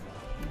to.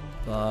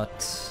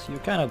 But you're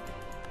kind of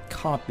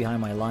caught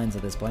behind my lines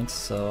at this point,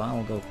 so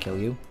I'll go kill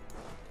you.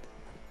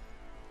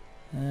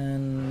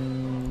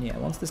 And yeah,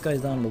 once this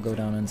guy's done, we'll go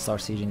down and start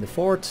sieging the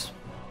fort.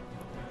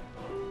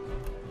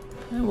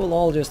 And we'll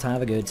all just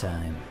have a good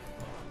time.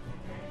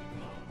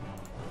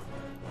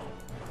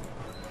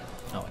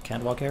 Oh, I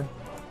can't walk here?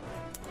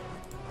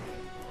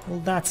 Well,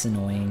 that's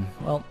annoying.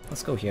 Well,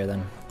 let's go here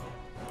then.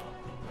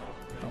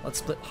 Well, let's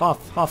split.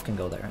 Half can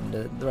go there, and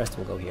the rest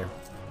will go here.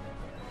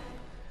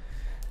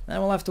 Then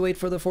we'll have to wait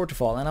for the fort to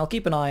fall, and I'll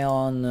keep an eye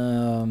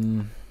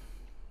on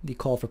the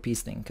call for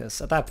peace thing,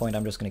 because at that point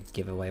I'm just going to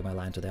give away my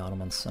land to the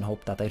Ottomans and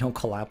hope that they don't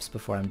collapse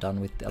before I'm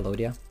done with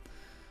Alodia.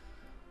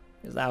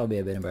 Because that would be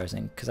a bit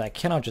embarrassing. Because I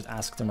cannot just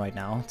ask them right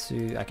now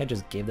to... I can't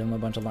just give them a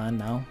bunch of land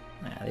now.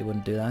 Nah, they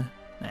wouldn't do that.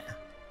 Nah.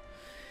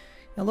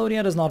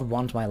 Elodia does not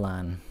want my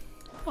land.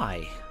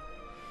 Why?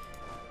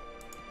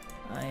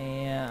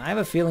 I have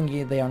a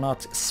feeling they are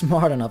not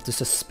smart enough to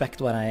suspect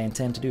what I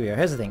intend to do here.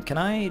 Here's the thing, can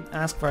I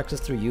ask for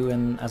access through you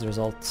and as a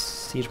result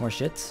siege more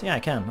shit? Yeah, I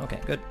can. Okay,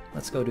 good.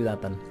 Let's go do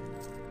that then.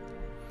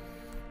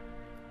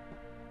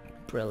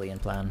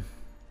 Brilliant plan.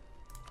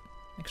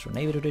 Extra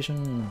navy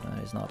tradition, that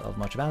is not of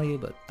much value,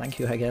 but thank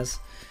you, I guess.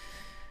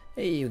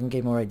 Hey, you can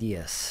get more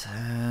ideas.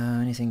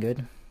 Anything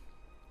good?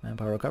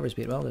 Manpower recovery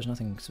speed, well, there's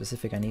nothing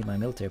specific I need my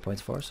military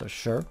points for, so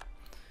sure.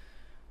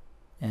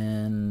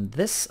 And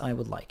this I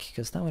would like,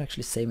 because that would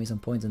actually save me some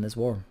points in this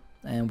war.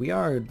 And we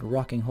are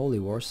rocking Holy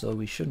War, so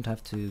we shouldn't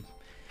have to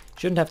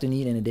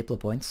need any Diplo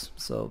points.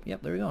 So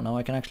yep, there we go. Now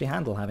I can actually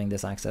handle having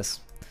this access.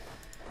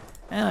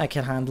 And I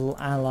can handle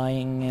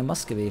allying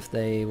Muscovy if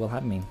they will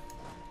have me.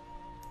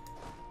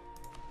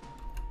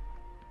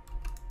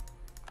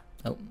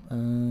 Oh,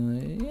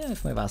 yeah,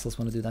 if my vassals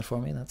want to do that for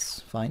me, that's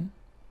fine.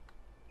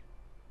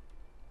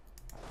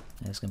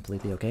 That's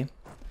completely okay.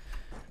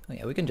 Oh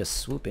yeah, we can just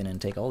swoop in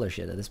and take all their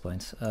shit at this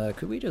point.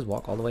 Could we just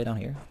walk all the way down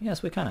here?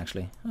 Yes, we can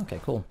actually.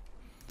 Okay, cool.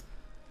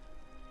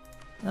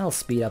 That'll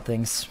speed up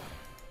things.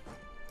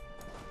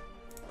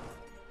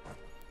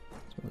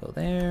 So we'll go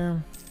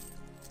there.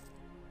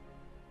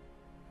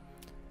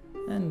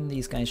 And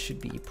these guys should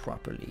be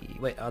properly...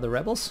 Wait, are the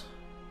rebels?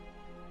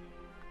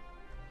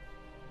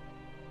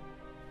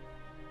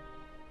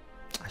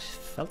 I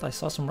felt I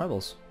saw some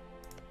rebels.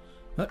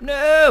 Oh,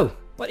 no!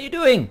 What are you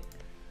doing?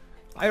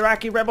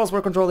 Iraqi rebels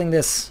were controlling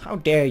this. How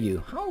dare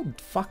you? How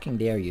fucking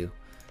dare you?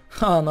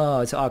 Oh no,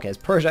 it's okay. It's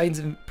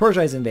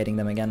Persia is invading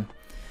them again.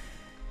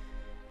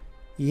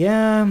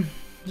 Yeah,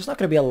 there's not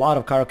gonna be a lot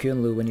of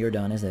Karakunlu when you're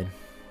done, is it?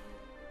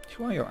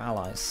 Who are your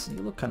allies?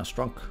 You look kind of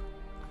strong.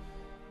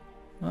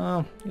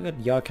 Well, you got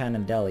Yarkhan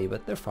and Delhi,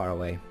 but they're far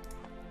away.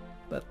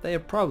 But they're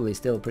probably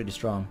still pretty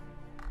strong.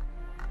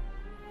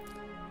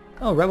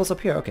 Oh, rebels up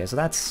here. Okay, so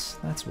that's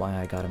why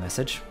I got a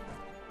message.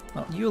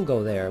 Well, you'll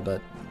go there,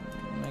 but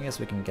I guess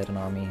we can get an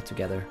army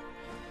together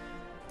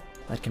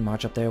that can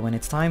march up there when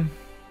it's time.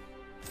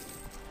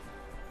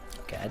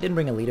 Okay, I didn't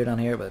bring a leader down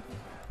here, but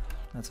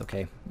that's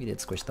okay. We did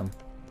squish them.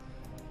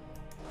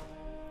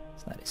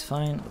 So that is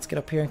fine. Let's get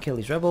up here and kill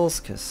these rebels,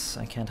 because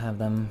I can't have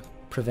them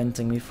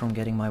preventing me from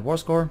getting my war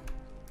score.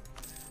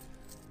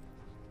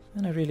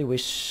 And I really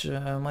wish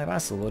my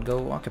vassal would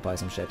go occupy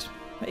some shit.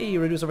 Hey,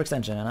 reduce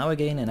overextension, and now I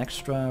gain an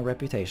extra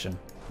reputation.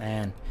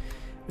 Man,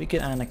 we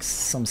could annex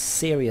some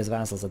serious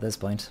vassals at this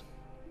point.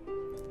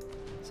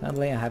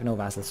 Sadly, I have no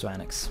vassals to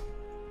annex.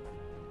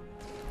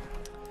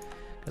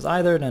 Because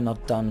either they're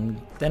not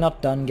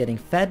done getting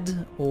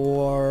fed,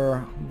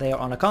 or they are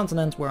on a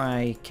continent where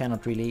I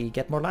cannot really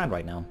get more land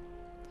right now.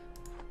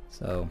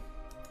 So,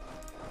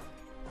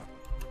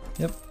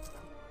 yep.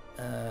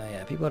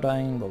 Yeah, people are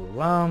dying, blah blah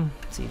blah.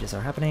 Sieges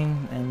are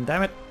happening, and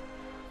damn it.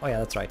 Oh yeah,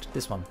 that's right,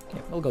 this one.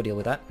 Yeah, we'll go deal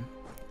with that.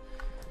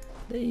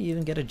 They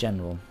even get a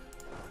general.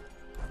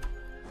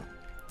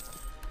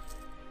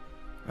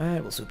 Right,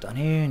 we'll swoop down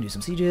here and do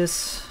some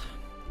sieges.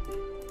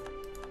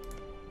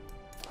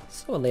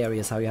 So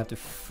hilarious how you have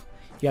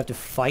to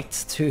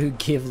fight to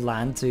give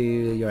land to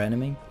your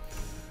enemy.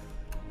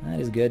 That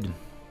is good.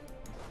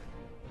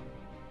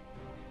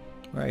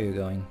 Where are you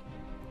going?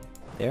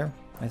 There,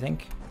 I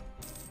think.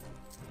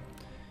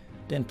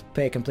 Didn't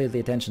pay completely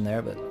attention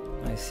there, but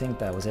I think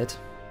that was it.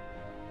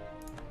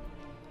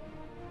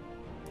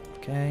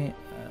 Okay.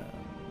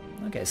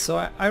 Okay,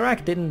 so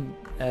Iraq didn't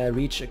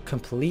reach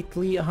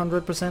completely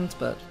 100%,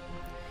 but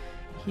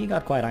he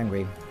got quite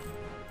angry.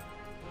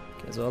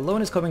 Okay, so a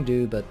loan is coming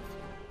due, but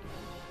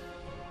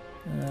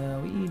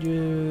we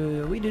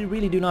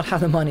really do not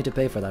have the money to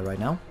pay for that right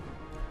now.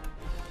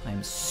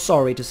 I'm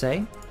sorry to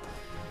say.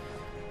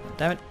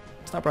 Damn it,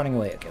 stop running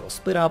away. Okay, we'll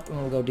split up and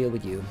we'll go deal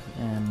with you.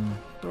 And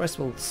the rest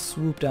will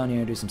swoop down here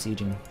and do some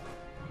sieging.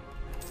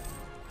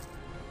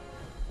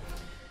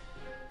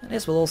 And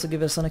this will also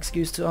give us an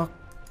excuse to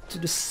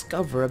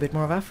discover a bit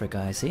more of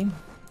Africa, I see.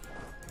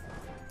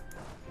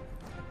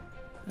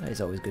 That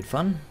is always good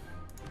fun.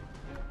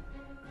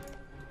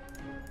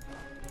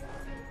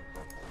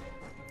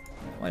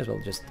 Might as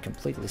well just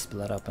completely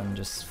split up and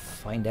just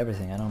find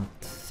everything. I don't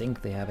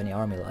think they have any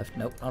army left.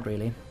 Nope, not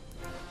really.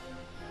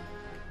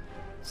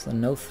 So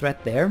no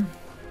threat there.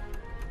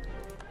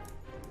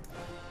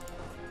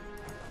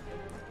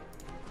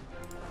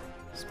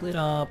 Split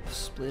up,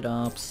 split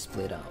up,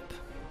 split up.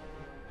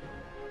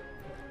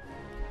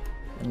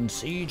 And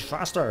siege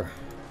faster!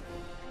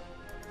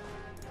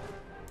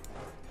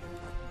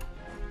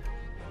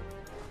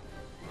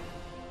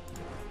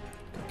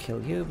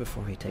 Kill you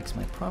before he takes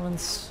my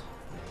province.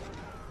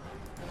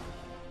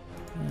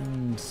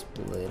 And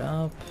split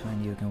up,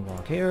 and you can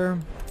walk here.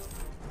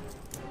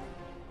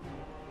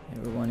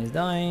 Everyone is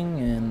dying,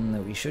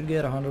 and we should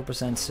get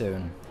 100%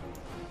 soon.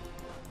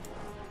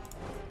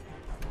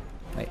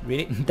 Wait,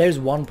 really? There's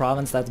one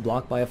province that's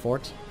blocked by a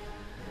fort?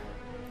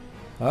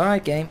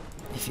 Alright, game.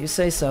 If you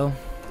say so.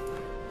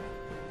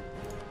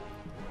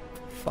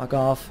 Fuck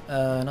off.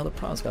 Another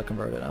province got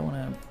converted. I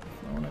wanna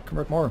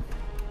convert more.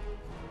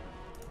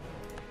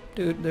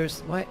 Dude,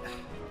 there's... Why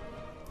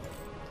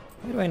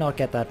do I not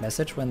get that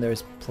message when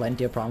there's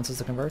plenty of provinces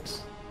to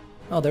convert?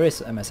 Oh, there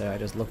is a message. I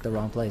just looked the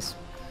wrong place.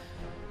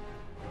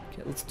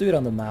 Okay, let's do it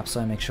on the map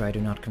so I make sure I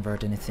do not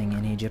convert anything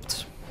in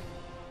Egypt.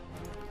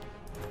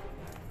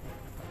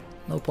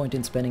 No point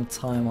in spending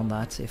time on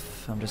that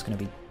if I'm just gonna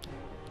be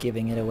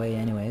giving it away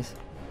anyways.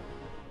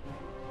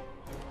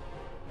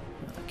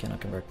 I cannot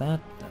convert that.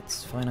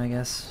 That's fine, I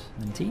guess.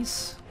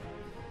 Mentees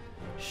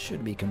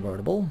should be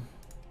convertible.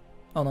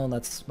 Oh no,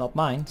 that's not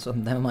mine, so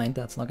never mind,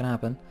 that's not gonna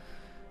happen.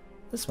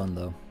 This one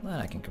though, that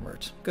I can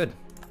convert. Good.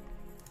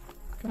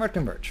 Convert,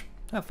 converge.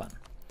 Have fun.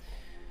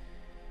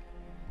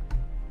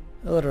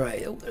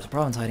 Alright, oh, there's a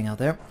province hiding out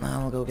there.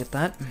 I'll go get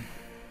that.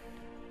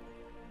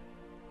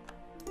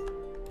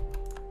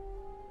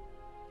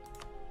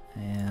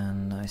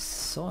 And I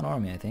saw an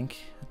army, I think.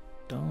 I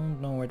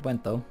don't know where it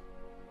went though.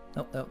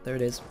 Oh, oh, there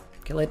it is.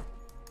 Kill it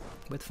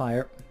with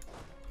fire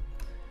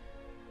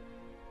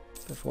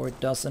before it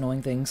does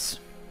annoying things.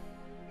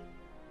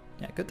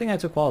 Yeah, good thing I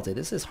took quality.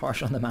 This is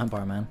harsh on the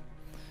manpower, man.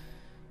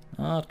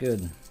 Not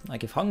good.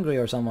 Like if Hungary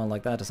or someone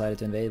like that decided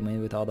to invade me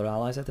with other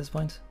allies at this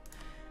point.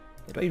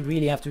 Do I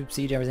really have to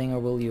siege everything, or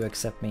will you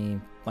accept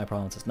my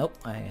provinces? Nope,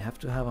 I have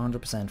to have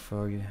 100%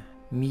 for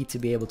me to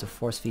be able to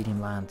force feed him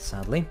land,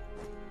 sadly.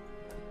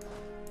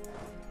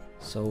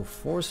 So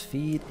force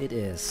feed it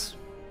is.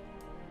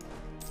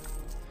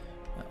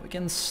 We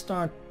can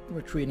start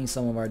retreating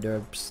some of our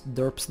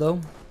derps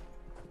though.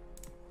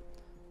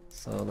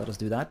 So let us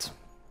do that.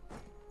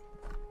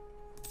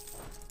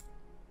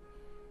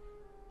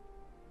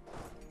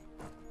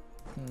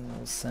 And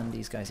we'll send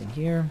these guys in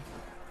here.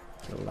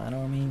 Kill that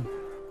army.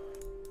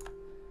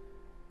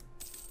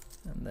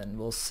 And then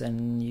we'll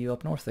send you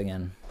up north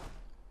again.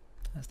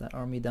 As that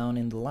army down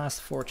in the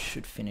last fort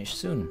should finish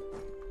soon.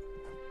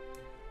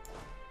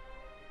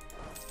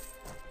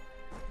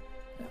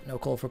 No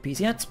call for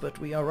peace yet, but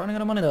we are running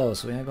out of money though,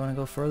 so we are going to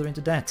go further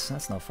into debt.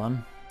 That's no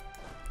fun.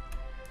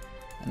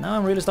 And now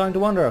I'm really starting to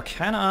wonder,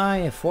 can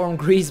I form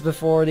Greece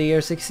before the year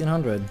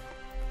 1600?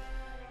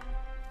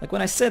 Like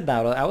when I said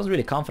that, I was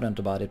really confident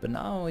about it, but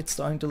now it's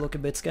starting to look a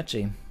bit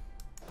sketchy.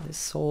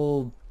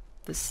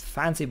 This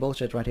fancy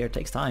bullshit right here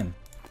takes time.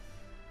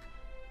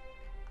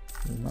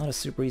 It's not a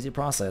super easy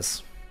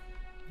process.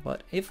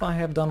 But if I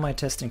have done my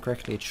testing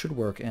correctly, it should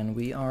work, and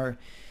we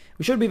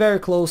should be very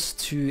close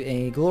to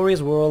a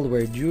glorious world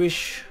where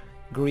Jewish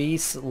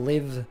Greece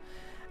live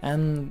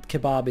and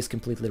kebab is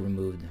completely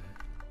removed.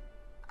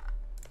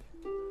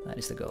 That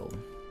is the goal.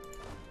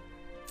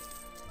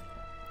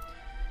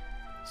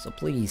 So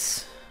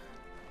please,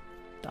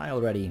 die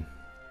already.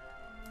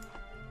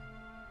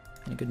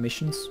 Any good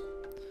missions?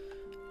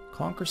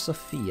 Conquer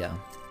Sofia.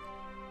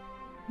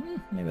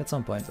 Maybe at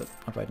some point, but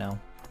not right now.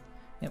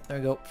 Yep, there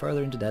we go.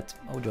 Further into debt.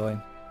 Oh joy.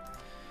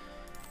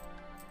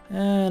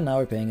 And now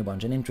we're paying a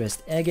bunch in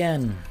interest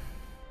again.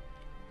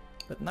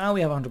 But now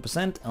we have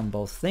 100% on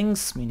both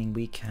things, meaning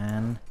we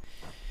can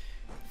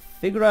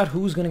figure out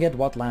who's gonna get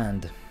what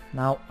land.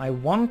 Now, I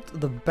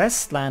want the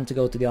best land to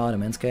go to the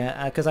Ottomans,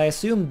 because I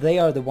assume they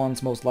are the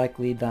ones most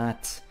likely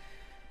that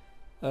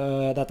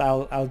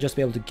I'll just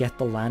be able to get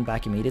the land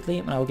back immediately,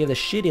 and I'll give the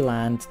shitty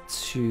land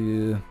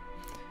to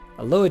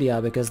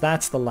Alodia, because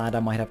that's the land I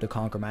might have to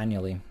conquer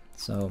manually.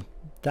 So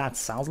that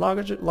sounds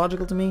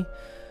logical to me.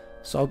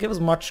 So I'll give as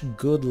much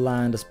good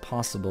land as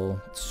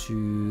possible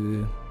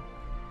to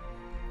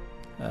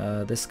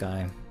this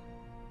guy.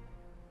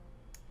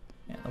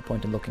 Yeah, no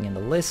point in looking in the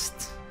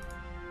list.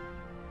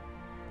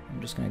 I'm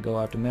just gonna go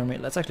out to memory.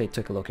 Let's actually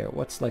take a look here.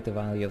 What's like the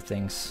value of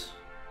things?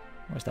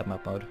 Where's that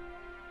map mode?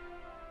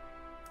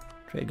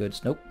 Trade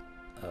goods, nope.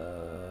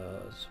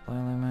 Supply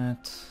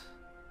limit.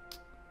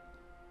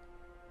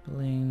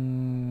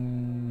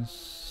 Billings.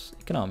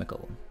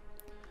 Economical.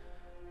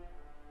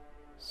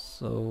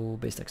 So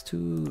base tax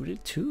 2, really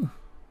 2?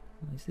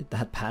 Is it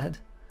that bad?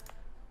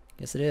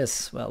 Guess it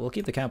is. Well, we'll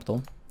keep the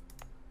capital.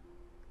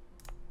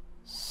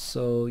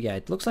 So yeah,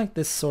 it looks like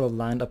this sort of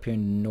land up here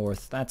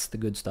north, that's the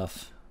good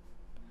stuff.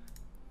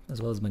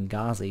 As well as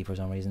Benghazi for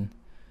some reason.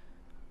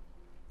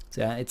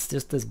 So yeah, it's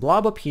just this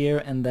blob up here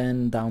and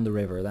then down the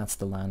river. That's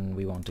the land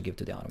we want to give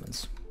to the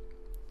Ottomans.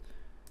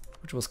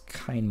 Which was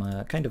kind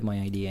of my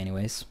idea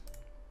anyways.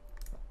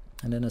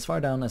 And then as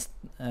far down as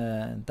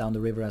down the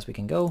river as we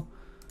can go.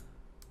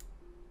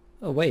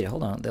 Oh wait,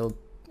 hold on.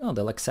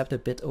 They'll accept a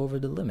bit over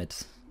the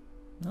limit.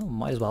 Oh,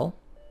 might as well.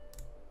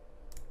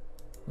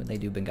 When they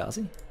do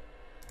Benghazi?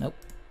 Nope.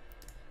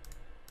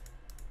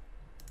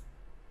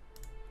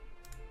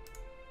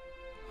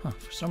 Huh,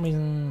 for some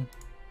reason...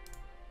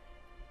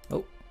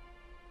 Oh.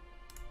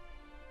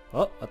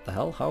 Oh, what the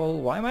hell?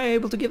 Why am I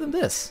able to give them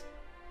this?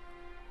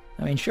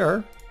 I mean,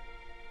 sure.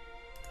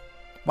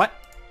 What?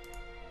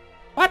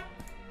 What?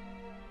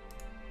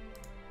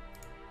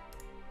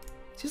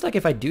 Seems like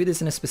if I do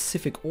this in a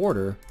specific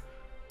order,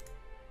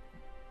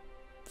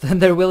 then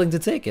they're willing to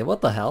take it.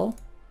 What the hell?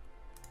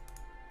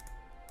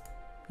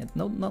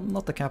 No,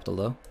 not the capital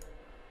though.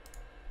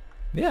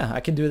 Yeah, I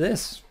can do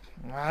this.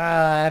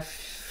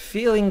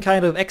 Feeling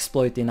kind of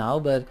exploity now,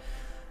 but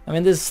I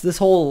mean this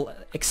whole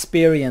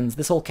experience,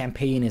 this whole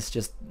campaign is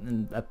just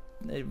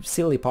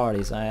silly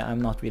parties.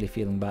 I'm not really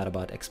feeling bad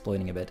about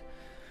exploiting a bit.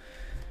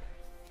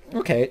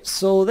 Okay,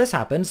 so this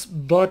happens,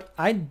 but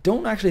I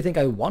don't actually think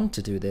I want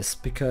to do this,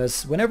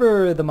 because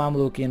whenever the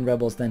Mamlukian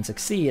rebels then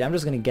succeed, I'm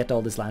just going to get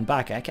all this land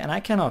back, and I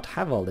cannot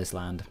have all this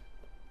land.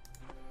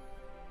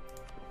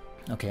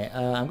 Okay,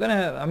 I've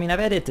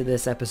edited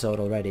this episode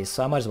already,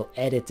 so I might as well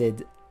edit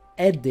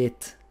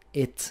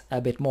it a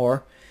bit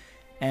more,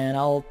 and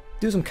I'll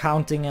do some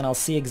counting and I'll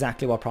see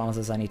exactly what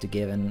promises I need to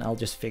give, and I'll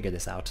just figure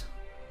this out.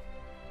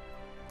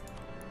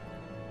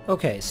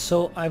 Okay,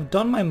 so I've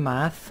done my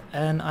math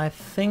and I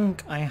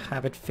think I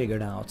have it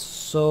figured out.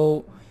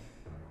 So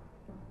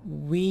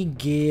we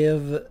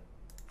give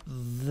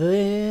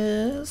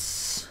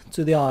this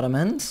to the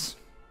Ottomans,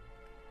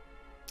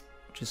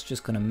 which is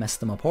just gonna mess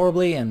them up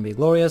horribly and be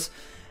glorious,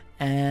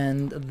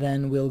 and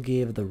then we'll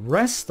give the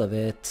rest of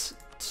it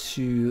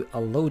to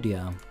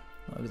Alodia.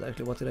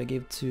 What did I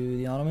give to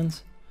the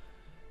Ottomans?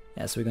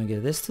 Yeah, so we're gonna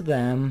give this to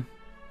them.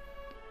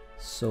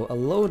 So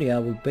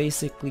Alodia will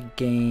basically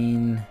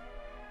gain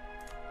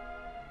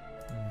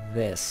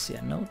this.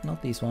 Yeah, no,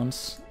 not these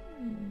ones.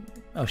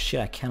 Oh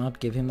shit, I cannot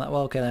give him that.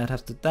 Well, okay,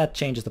 that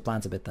changes the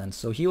plans a bit then.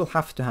 So he will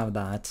have to have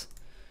that.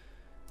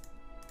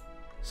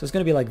 So it's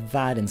gonna be like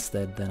that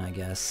instead then, I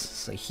guess.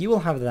 So he will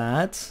have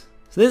that.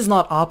 So this is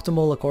not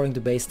optimal according to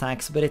base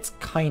tax, but it's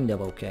kind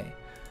of okay.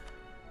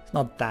 It's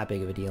not that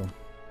big of a deal.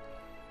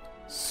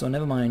 So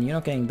never mind, you're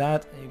not getting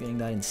that, you're getting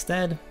that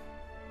instead,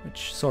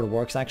 which sort of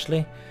works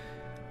actually.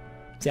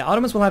 So yeah,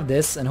 Ottomans will have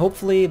this, and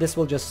hopefully this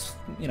will just,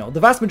 you know, the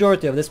vast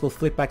majority of this will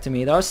flip back to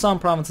me. There are some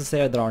provinces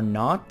here that are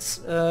not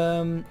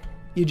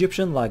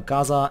Egyptian, like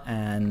Gaza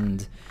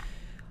and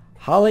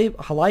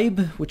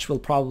Halib, which will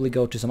probably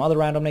go to some other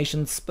random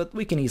nations, but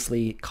we can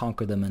easily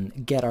conquer them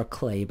and get our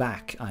clay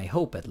back, I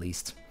hope at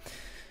least.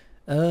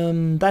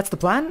 That's the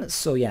plan,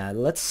 so yeah,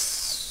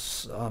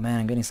 let's... Oh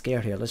man, I'm getting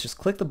scared here. Let's just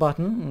click the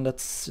button, and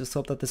let's just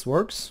hope that this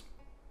works.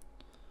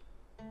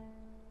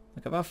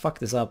 Like, if I fuck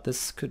this up,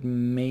 this could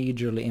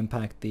majorly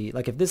impact the...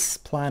 Like, if this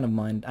plan of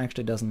mine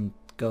actually doesn't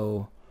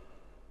go...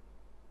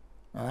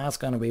 Well, that's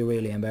gonna be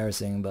really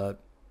embarrassing,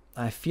 but...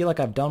 I feel like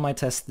I've done my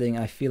testing,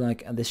 I feel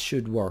like this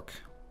should work.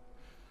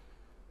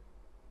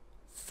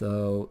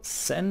 So,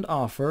 send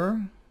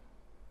offer...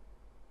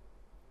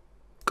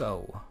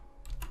 Go.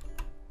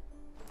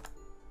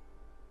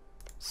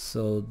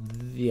 So,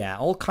 yeah,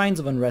 all kinds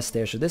of unrest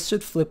there, so this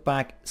should flip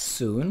back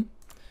soon.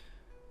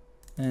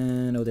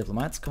 And no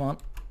diplomats, come on.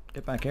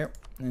 Get back here,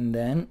 and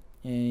then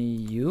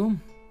you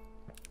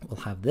will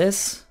have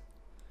this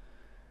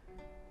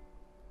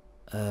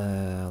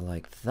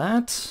like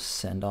that.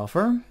 Send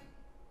offer.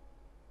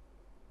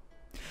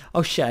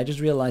 Oh shit, I just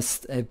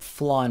realized a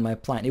flaw in my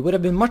plan. It would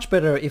have been much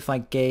better if I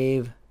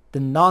gave the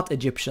not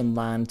Egyptian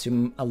land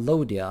to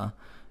Alodia,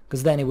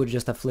 because then it would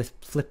just have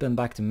flipped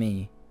back to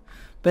me.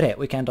 But hey,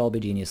 we can't all be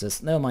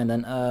geniuses. Never mind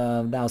then.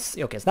 That was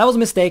okay, so that was a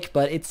mistake,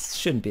 but it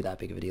shouldn't be that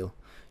big of a deal.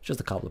 Just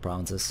a couple of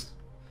provinces.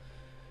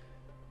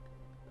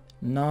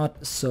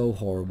 Not so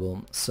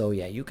horrible. So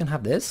yeah, you can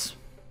have this.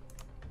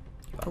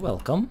 You are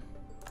welcome.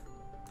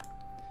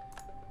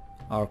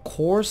 Our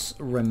cores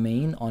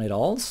remain on it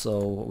all, so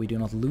we do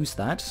not lose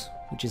that,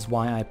 which is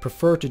why I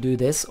prefer to do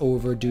this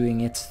over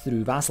doing it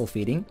through vassal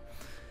feeding.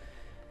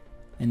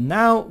 And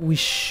now we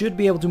should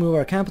be able to move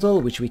our capital,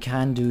 which we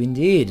can do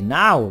indeed.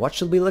 Now, what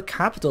shall be the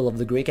capital of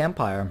the Greek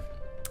Empire?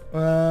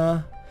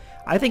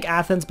 I think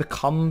Athens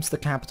becomes the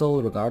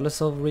capital regardless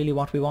of really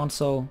what we want,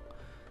 so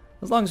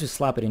as long as we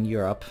slap it in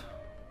Europe.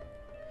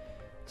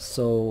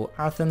 So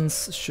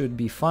Athens should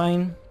be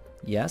fine.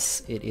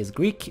 Yes, it is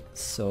Greek,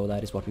 so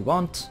that is what we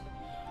want.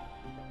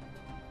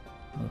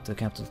 Move the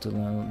capital to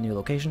a new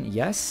location.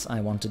 Yes, I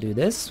want to do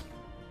this.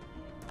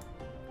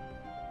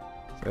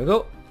 There we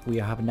go. We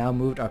have now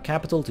moved our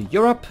capital to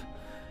Europe,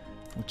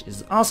 which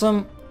is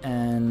awesome.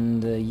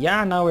 And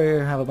yeah, now we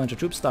have a bunch of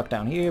troops stuck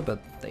down here,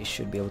 but they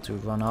should be able to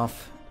run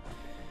off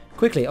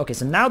quickly. Okay,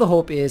 so now the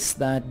hope is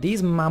that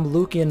these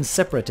Mamlukian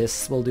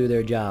separatists will do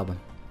their job.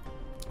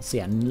 So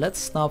yeah, let's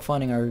stop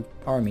funding our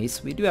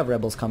armies. We do have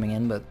rebels coming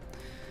in, but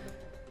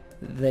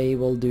they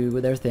will do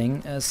their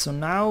thing. So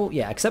now,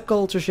 yeah, accept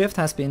culture shift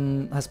has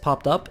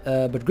popped up,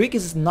 but Greek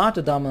is not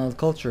a dominant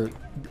culture.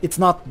 It's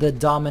not the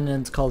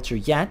dominant culture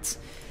yet.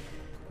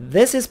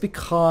 This is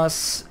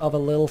because of a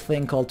little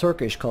thing called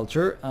Turkish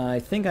culture. I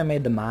think I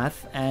made the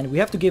math, and we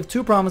have to give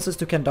 2 promises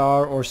to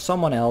Kandar or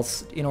someone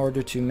else in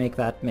order to make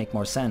that make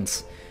more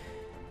sense.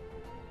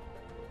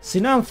 See,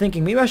 now I'm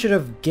thinking maybe I should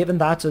have given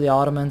that to the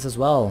Ottomans as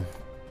well.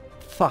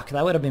 Fuck,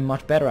 that would have been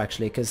much better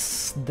actually,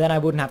 because then I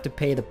wouldn't have to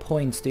pay the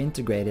points to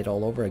integrate it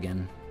all over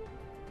again.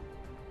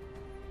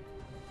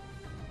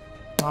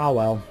 Ah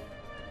well.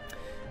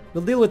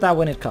 We'll deal with that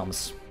when it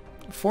comes.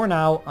 For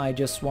now, I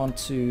just want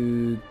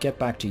to get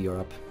back to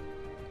Europe.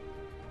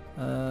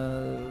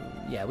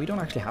 Yeah, we don't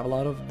actually have a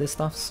lot of this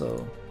stuff,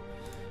 so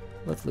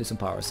let's lose some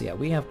power. So yeah,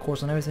 we have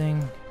course on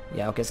everything.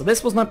 Yeah, okay, so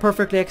this was not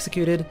perfectly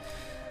executed.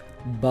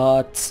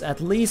 But at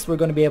least we're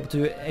going to be able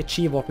to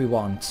achieve what we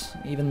want,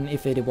 even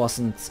if it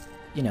wasn't,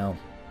 you know,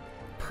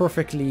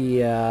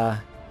 perfectly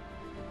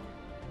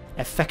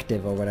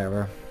effective or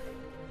whatever.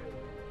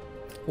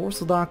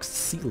 Orthodox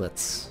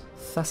Zealots,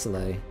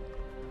 Thessaly.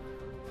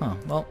 Huh,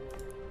 well,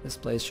 this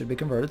place should be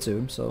converted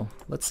soon, so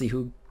let's see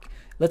who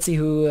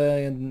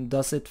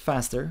does it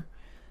faster.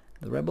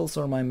 The rebels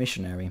or my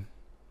missionary?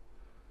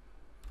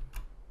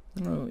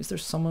 I don't know, is there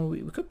someone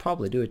we could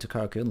probably do it to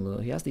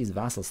Karakunlu. He has these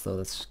vassals though,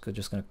 that's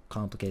just gonna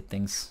complicate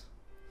things.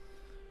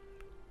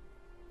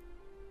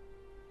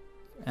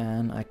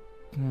 And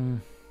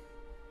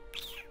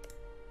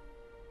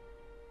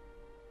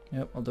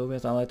yep, although we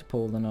have allied to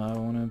Poland, I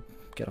don't want to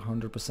get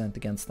 100%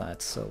 against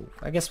that, so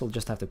I guess we'll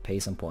just have to pay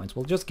some points.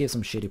 We'll just give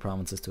some shitty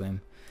provinces to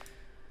him.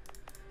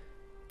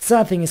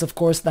 Sad thing is, of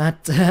course,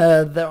 that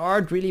there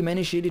aren't really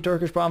many shitty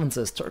Turkish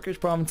provinces. Turkish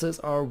provinces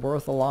are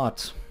worth a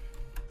lot.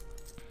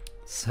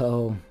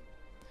 So,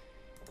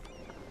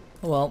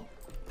 well,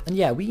 and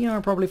yeah, we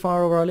are probably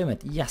far over our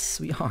limit. Yes,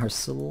 we are,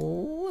 so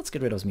let's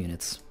get rid of some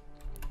units.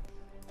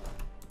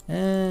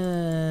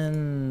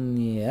 And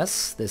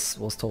yes, this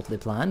was totally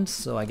planned,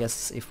 so I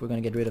guess if we're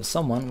gonna get rid of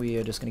someone, we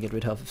are just gonna get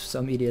rid of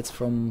some idiots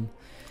from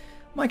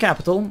my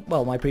capital,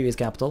 well, my previous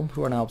capital,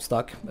 who are now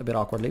stuck a bit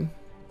awkwardly.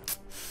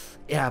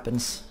 It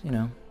happens, you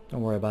know,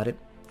 don't worry about it.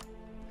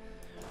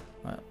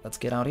 Alright, let's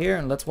get out here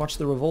and let's watch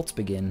the revolts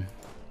begin.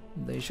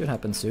 They should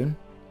happen soon.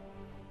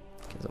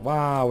 Okay, so,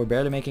 wow, we're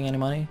barely making any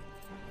money.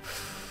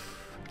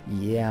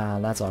 Yeah,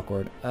 that's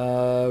awkward.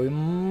 We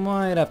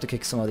might have to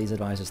kick some of these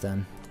advisors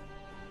then.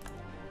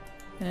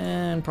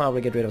 And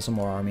probably get rid of some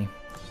more army.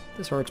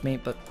 This hurts me,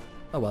 but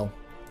oh well.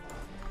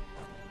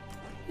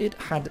 It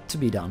had to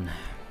be done.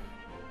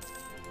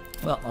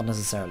 Well, not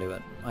necessarily,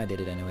 but I did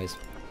it anyways.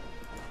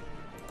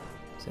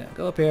 So yeah,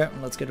 go up here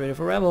and let's get ready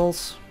for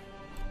rebels.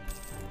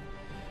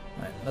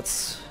 Alright,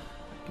 let's...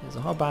 Okay, so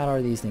how bad are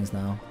these things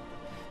now?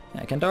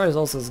 Yeah, Kandar is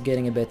also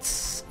getting a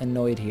bit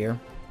annoyed here.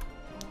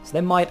 So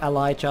they might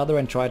ally each other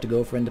and try to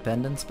go for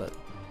independence, but...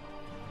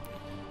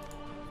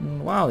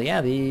 Wow,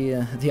 yeah,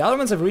 the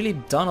Ottomans have really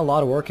done a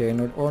lot of work here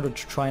in order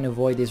to try and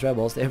avoid these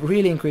rebels. They have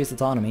really increased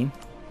autonomy.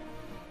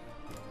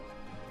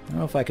 I don't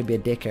know if I could be a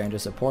dick here and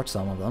just support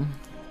some of them.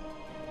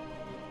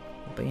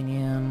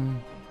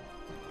 Albanian...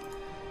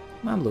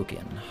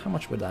 Mamlukian. How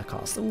much would that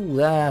cost? Ooh,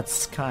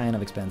 that's kind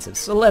of expensive,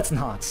 so let's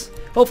not.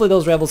 Hopefully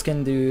those rebels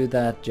can do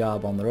that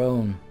job on their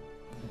own.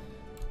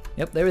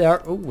 Yep, there they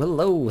are. Oh,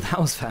 hello, that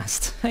was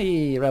fast.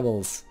 Hey,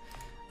 rebels.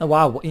 Oh,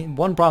 wow,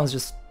 one province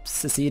just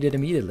seceded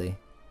immediately.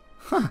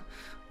 Huh.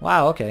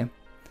 Wow, okay.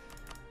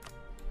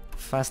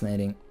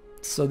 Fascinating.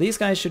 So these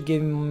guys should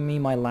give me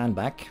my land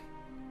back,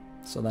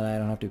 so that I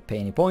don't have to pay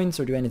any points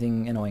or do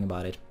anything annoying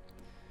about it.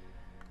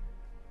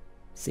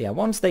 So yeah,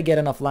 once they get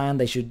enough land,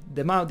 they should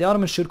the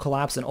Ottomans should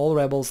collapse, and all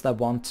rebels that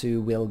want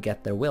to will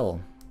get their will.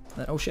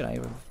 Oh shit, I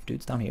have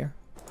dudes down here.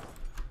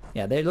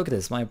 Yeah, they look at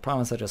this. My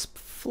provinces are just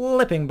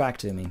flipping back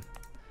to me,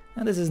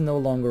 and this is no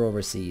longer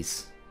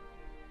overseas,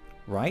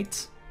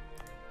 right?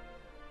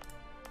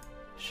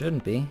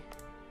 Shouldn't be.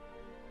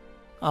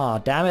 Ah,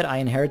 oh, damn it! I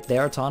inherit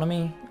their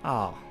autonomy.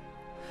 Ah.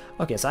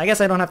 Oh. Okay, so I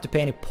guess I don't have to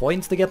pay any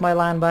points to get my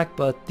land back,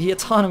 but the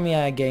autonomy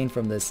I gain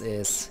from this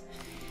is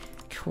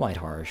quite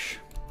harsh.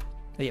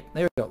 Yep,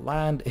 there we go.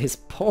 Land is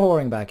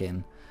pouring back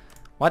in.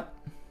 What?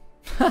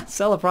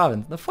 Sell a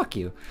province. No, fuck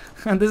you.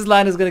 And this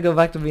land is gonna go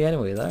back to me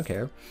anyways. I don't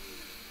care.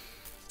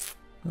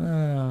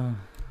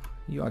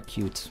 You are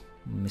cute,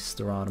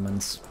 Mr.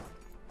 Ottomans.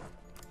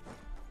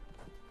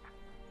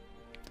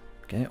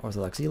 Okay,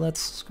 Orthodox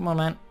Zealots. Come on,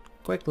 man.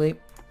 Quickly.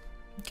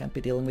 Can't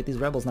be dealing with these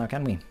rebels now,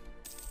 can we?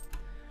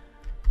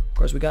 Of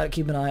course, we gotta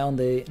keep an eye on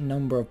the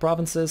number of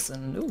provinces.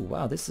 And, ooh,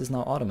 wow, this is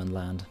now Ottoman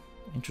land.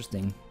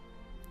 Interesting.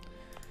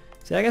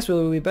 So I guess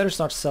we better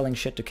start selling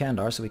shit to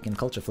Kandar so we can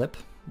culture flip.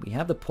 We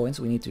have the points,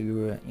 we need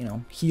to, you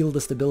know, heal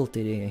the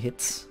stability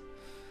hits.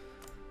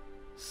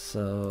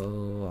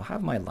 So, I'll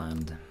have my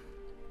land.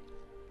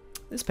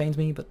 This pains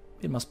me, but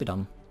it must be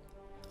done.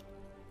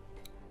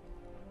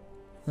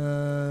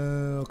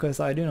 Okay,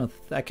 so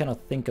I cannot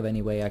think of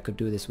any way I could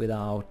do this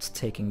without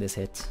taking this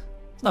hit.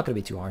 It's not gonna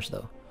be too harsh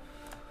though.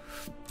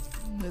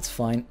 It's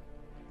fine.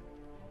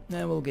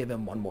 And we'll give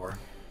him one more.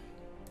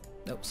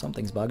 Oh,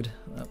 something's bugged.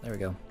 Oh, there we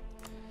go.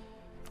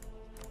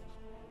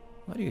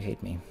 Why do you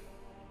hate me?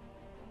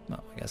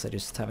 Well, I guess I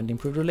just haven't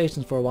improved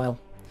relations for a while.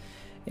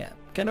 Yeah,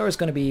 Kandar is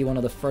gonna be one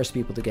of the first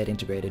people to get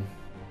integrated.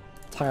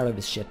 Tired of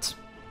his shit.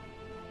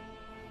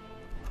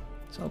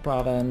 Sell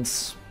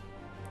province.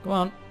 Come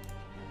on.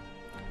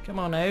 Come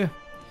on now.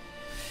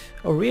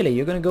 Oh really?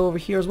 You're gonna go over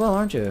here as well,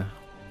 aren't you?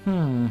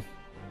 Yeah,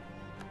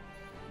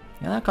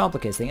 that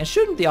complicates things. And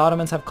shouldn't the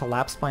Ottomans have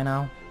collapsed by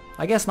now?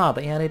 I guess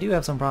not. Yeah, they do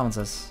have some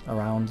provinces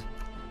around.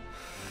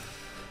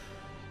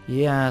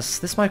 Yes,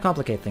 this might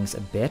complicate things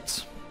a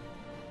bit.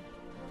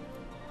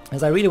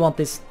 As I really want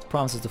these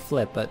provinces to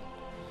flip, but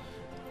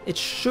it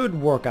should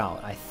work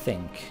out, I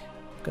think.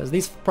 Because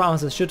these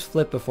provinces should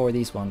flip before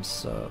these ones,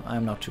 so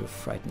I'm not too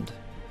frightened.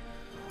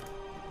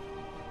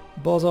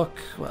 Bozok,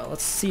 well,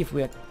 let's see if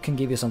we can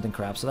give you something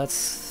crap. So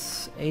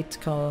that's 8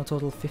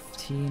 total,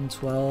 15,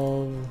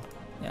 12.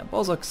 Yeah,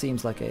 Bozok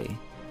seems like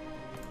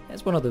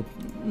it's one of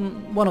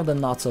the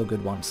not so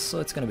good ones. So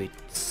it's gonna be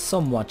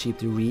somewhat cheap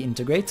to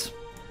reintegrate.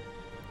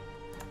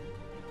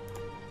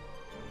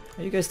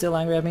 Are you guys still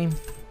angry at me?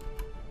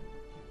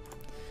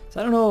 So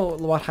I don't know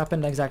what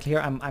happened exactly here.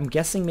 I'm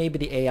guessing maybe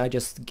the AI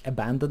just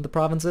abandoned the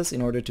provinces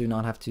in order to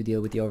not have to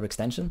deal with the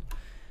overextension.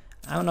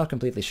 I'm not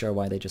completely sure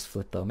why they just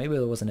flipped though. Maybe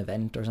there was an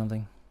event or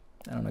something.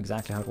 I don't know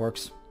exactly how it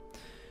works.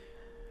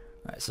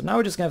 Alright, so now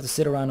we're just gonna have to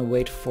sit around and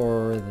wait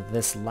for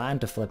this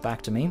land to flip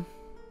back to me.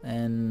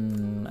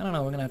 And I don't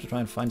know, we're gonna have to try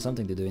and find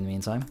something to do in the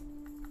meantime.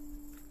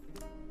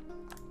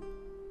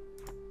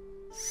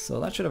 So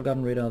that should have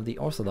gotten rid of the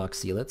Orthodox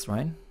Zealots,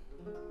 right?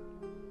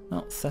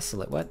 No,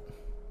 Thessalot, what?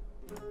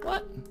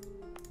 What?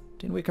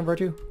 Didn't we convert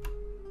you?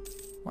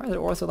 Why are there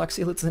Orthodox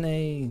Zealots in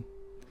a...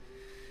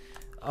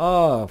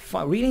 Oh,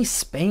 really?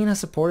 Spain has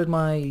supported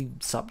my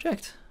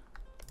subject?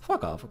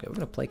 Fuck off. Okay, we're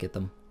gonna placate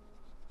them.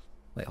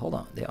 Wait, hold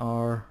on. They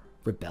are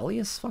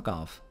rebellious? Fuck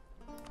off.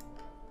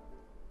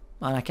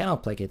 Man, I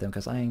cannot placate them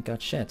because I ain't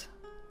got shit.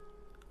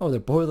 Oh, they're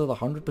boiled at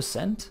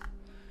 100%?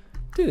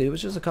 Dude, it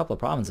was just a couple of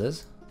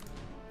provinces.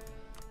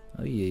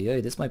 Oh yeah,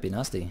 this might be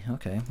nasty.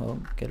 Okay,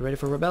 well, get ready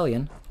for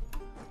rebellion.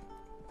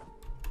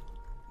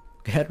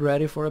 Get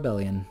ready for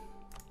rebellion.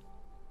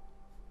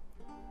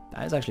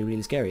 That is actually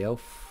really scary. Oh,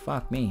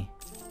 fuck me.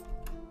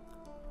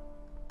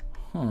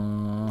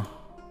 Huh.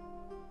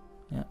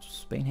 Yeah,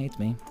 Spain hates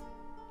me.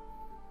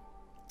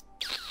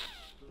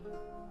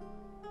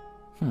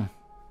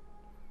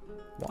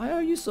 Why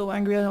are you so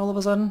angry all of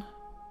a sudden?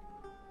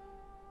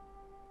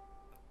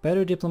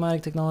 Better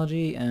diplomatic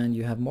technology and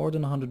you have more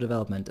than 100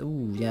 development.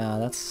 Ooh, yeah,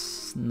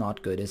 that's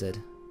not good, is it?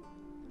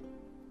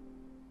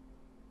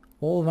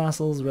 All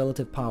vassals,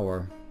 relative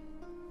power.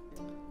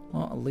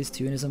 Well, at least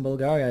Tunis and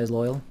Bulgaria is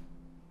loyal.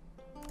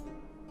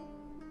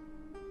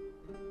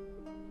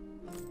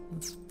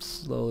 Let's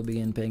slowly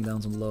begin paying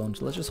down some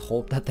loans. Let's just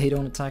hope that they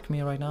don't attack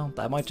me right now.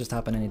 That might just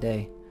happen any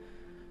day.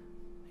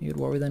 You at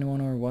war with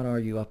anyone, or what are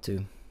you up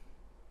to?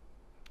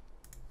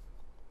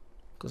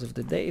 Because if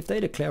they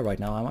declare right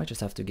now, I might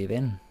just have to give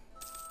in.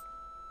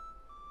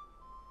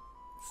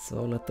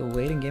 So let the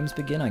waiting games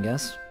begin, I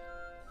guess.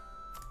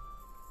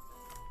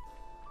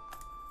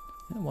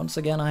 And once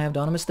again, I have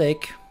done a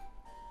mistake.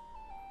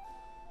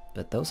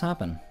 But those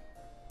happen.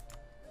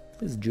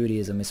 This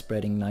Judaism is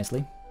spreading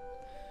nicely.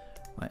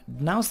 Right,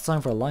 now it's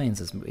time for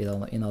alliances,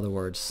 in other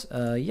words.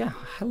 Yeah,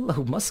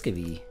 hello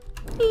Muscovy.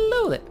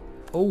 Hello there.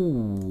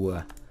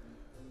 Oh.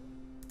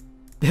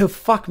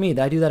 Fuck me, did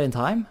I do that in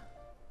time?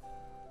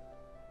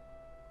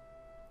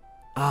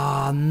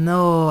 Ah,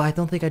 no, I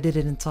don't think I did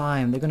it in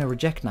time. They're gonna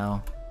reject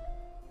now.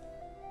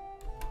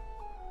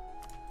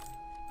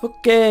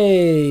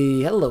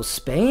 Okay, hello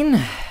Spain.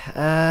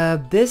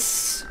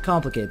 This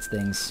complicates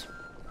things.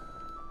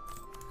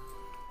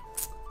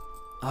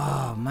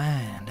 Oh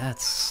man,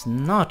 that's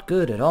not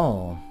good at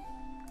all.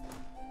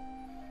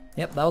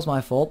 Yep, that was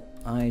my fault.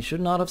 I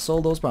should not have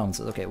sold those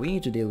provinces. Okay, we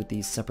need to deal with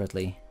these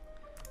separately.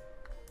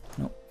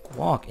 No,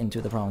 walk into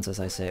the provinces,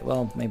 I say.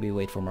 Well, maybe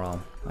wait for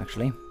morale,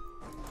 actually.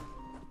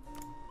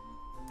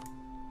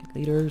 Get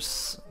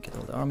leaders, get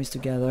all the armies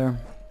together.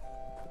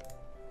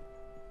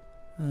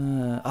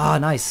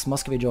 Nice,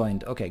 Muscovy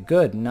joined. Okay,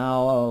 good.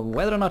 Now,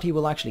 whether or not he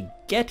will actually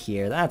get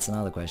here, that's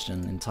another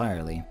question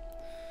entirely.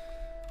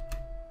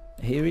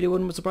 He really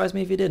wouldn't surprise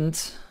me if he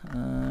didn't.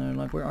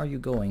 Like, where are you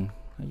going?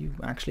 Are you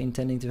actually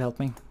intending to help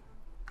me?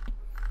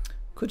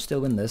 Could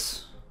still win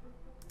this.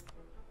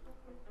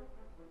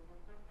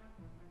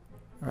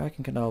 Iraq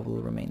and Canada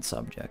will remain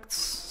subjects.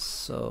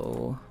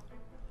 So...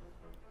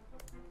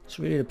 this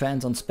really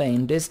depends on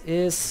Spain. This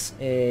is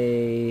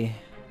a...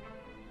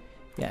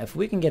 yeah, if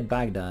we can get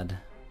Baghdad,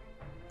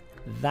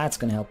 that's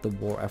going to help the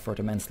war effort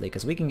immensely,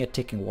 because we can get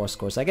ticking war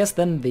scores. I guess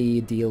then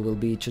the deal will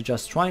be to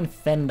just try and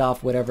fend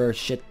off whatever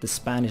shit the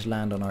Spanish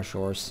land on our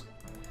shores.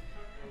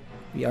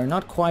 We are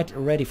not quite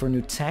ready for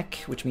new tech,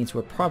 which means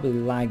we're probably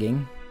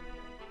lagging.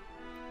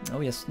 Oh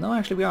yes, no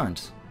actually we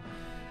aren't.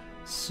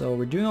 So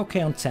we're doing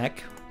okay on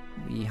tech.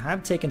 We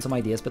have taken some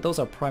ideas, but those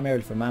are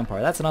primarily for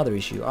manpower. That's another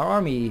issue. Our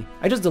army...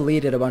 I just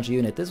deleted a bunch of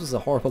units. This was a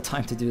horrible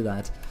time to do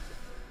that,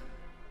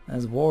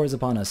 as war is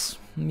upon us.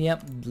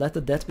 Yep, let the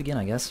death begin,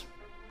 I guess.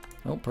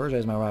 Oh, Persia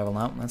is my rival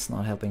now. That's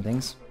not helping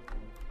things.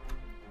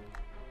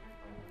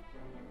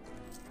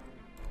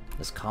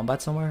 There's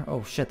combat somewhere?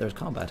 Oh shit, there's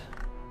combat.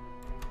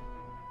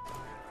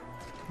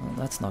 Well,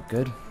 that's not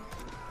good.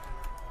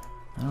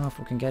 I don't know if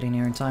we can get in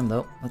here in time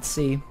though. Let's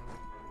see.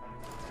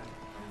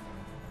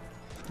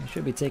 We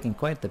should be taking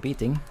quite the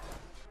beating.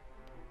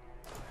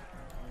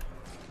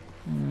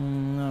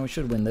 No, we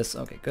should win this.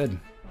 Okay, good.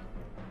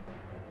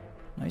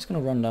 Now he's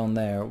gonna run down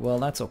there. Well,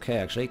 that's okay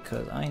actually,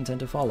 because I intend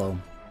to follow.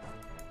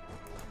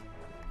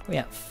 Oh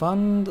yeah,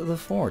 fund the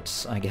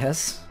forts, I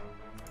guess.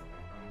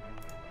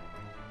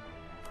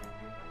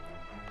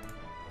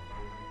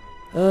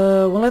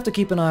 We'll have to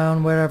keep an eye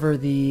on wherever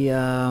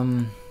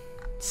the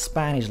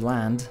Spanish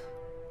land.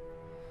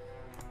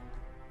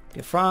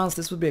 Okay, France,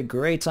 this would be a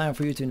great time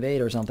for you to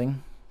invade or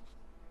something.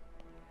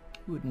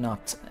 Would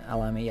not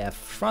ally me. Yeah,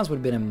 France would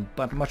have been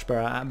a much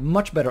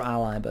better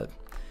ally, but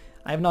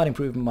I have not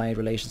improved my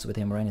relations with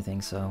him or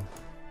anything, so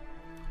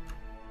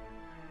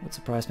it would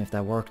surprise me if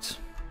that worked.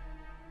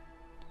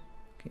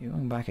 Okay, you're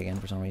going back again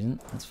for some reason.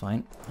 That's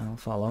fine. I'll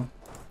follow.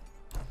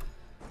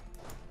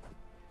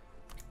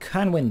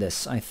 Can win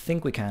this. I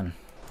think we can.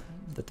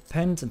 That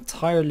depends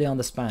entirely on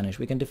the Spanish.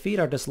 We can defeat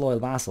our disloyal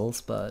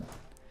vassals, but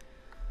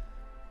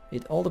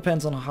it all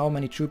depends on how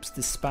many troops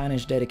the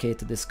Spanish dedicate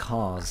to this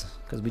cause.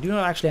 Because we do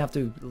not actually have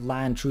to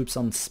land troops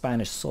on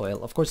Spanish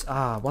soil. Of course,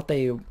 I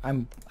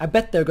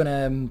bet they're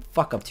gonna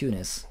fuck up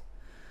Tunis.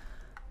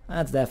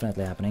 That's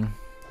definitely happening.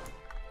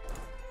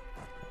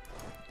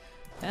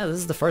 Yeah, this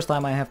is the first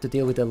time I have to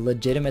deal with a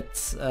legitimate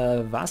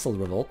vassal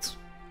revolt.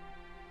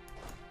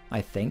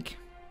 I think.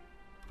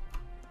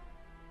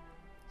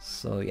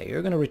 So yeah,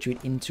 you're gonna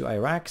retreat into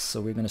Iraq,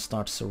 so we're gonna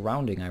start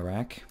surrounding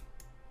Iraq.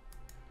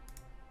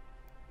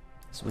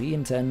 So we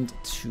intend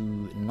to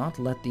not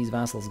let these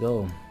vassals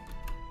go,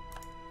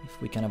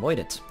 if we can avoid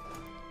it.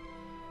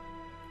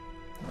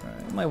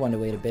 Right, might want to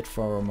wait a bit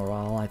for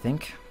morale, I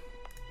think.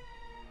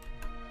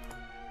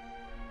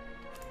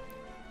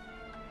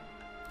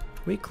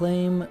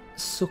 Reclaim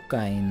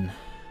Suakin.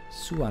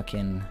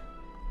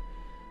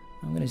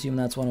 I'm gonna assume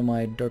that's one of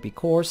my derpy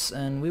cores,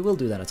 and we will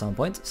do that at some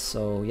point,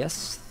 so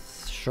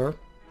yes, sure.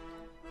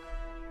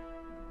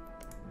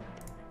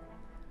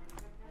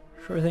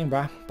 Sure thing,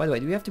 brah. By the way,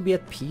 do we have to be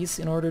at peace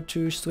in order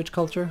to switch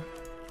culture?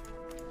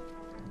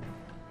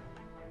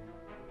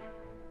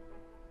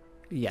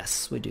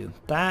 Yes, we do.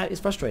 That is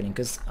frustrating,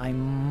 because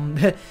I'm...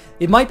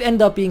 it might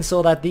end up being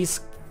so that these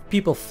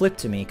people flip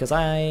to me, because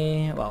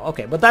well,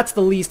 okay, but that's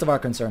the least of our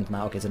concerns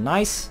now. Okay, so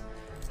nice.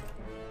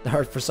 There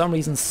are, for some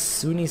reason,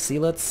 Sunni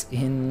zealots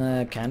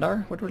in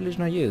Kandahar. What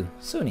religion are you?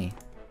 Sunni.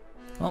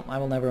 Well, I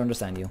will never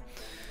understand you.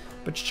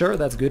 But sure,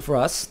 that's good for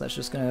us. That's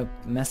just gonna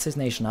mess his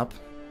nation up.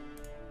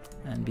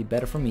 And be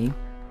better for me.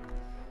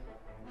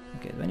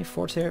 Okay, do any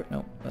forts here?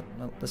 No, but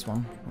no, this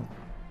one. We'll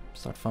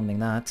start funding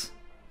that.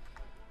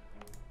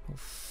 We'll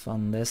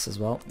fund this as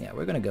well. Yeah,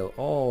 we're gonna go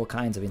all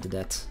kinds of into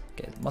debt.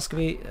 Okay,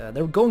 Muscovy,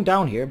 they're going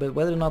down here, but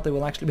whether or not they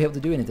will actually be able to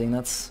do anything,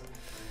 that's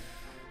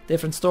a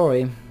different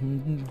story.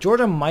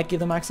 Georgia might give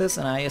them access,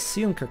 and I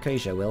assume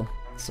Circassia will.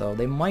 So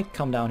they might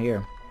come down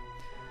here.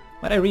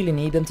 What I really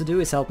need them to do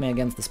is help me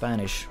against the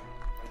Spanish.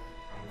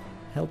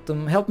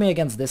 Help me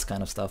against this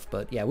kind of stuff,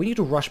 but yeah, we need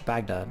to rush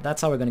Baghdad. That's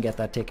how we're gonna get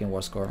that taken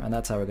war score, and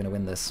that's how we're gonna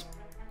win this.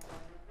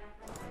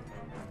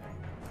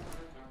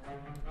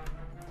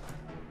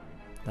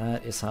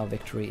 That is how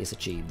victory is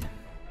achieved.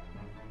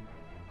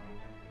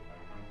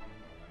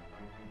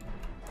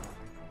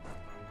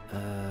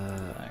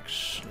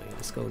 Actually,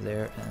 let's go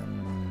there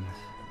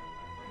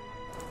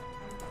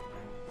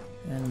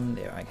and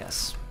there, I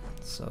guess.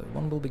 So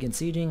one will begin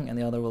sieging, and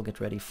the other will get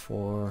ready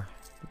for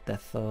the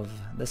death of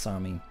this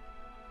army.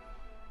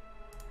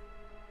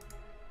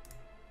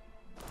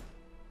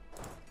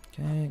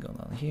 Okay, go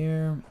down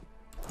here.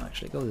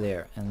 Actually, go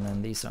there, and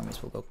then these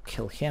armies will go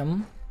kill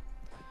him.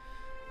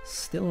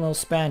 Still no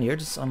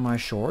Spaniards on my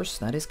shores,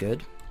 that is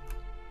good.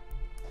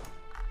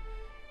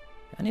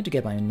 I need to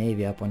get my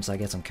navy up once I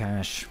get some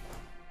cash.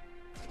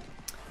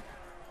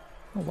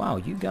 Oh wow,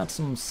 you got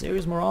some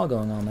serious morale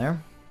going on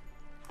there.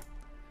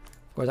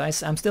 Of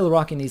course, I'm still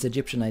rocking these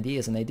Egyptian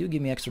ideas, and they do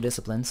give me extra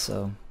discipline,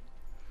 so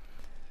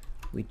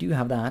we do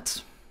have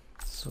that.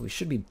 So we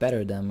should be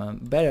better than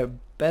the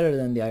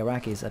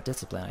Iraqis at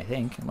discipline, I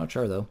think. I'm not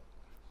sure though.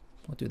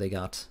 What do they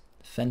got?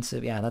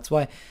 Defensive, yeah, that's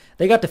why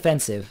they got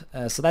defensive.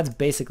 So that's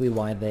basically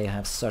why they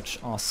have such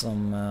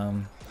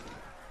awesome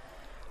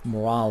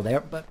morale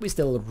there. But we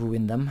still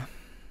ruin them.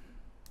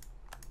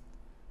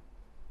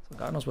 So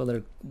God knows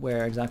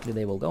where exactly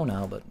they will go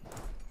now, but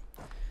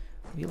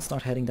we'll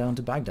start heading down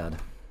to Baghdad.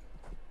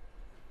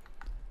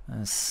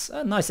 Nice,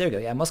 there we go.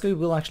 Yeah, Moscow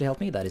will actually help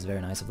me. That is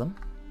very nice of them.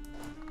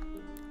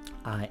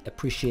 I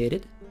appreciate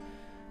it.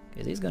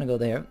 Okay, he's gonna go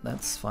there.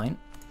 That's fine.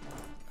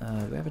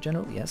 Do we have a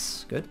general?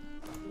 Yes, good.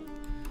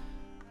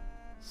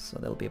 So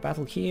there'll be a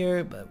battle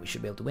here, but we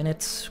should be able to win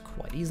it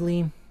quite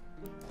easily.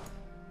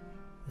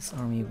 This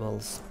army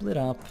will split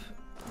up,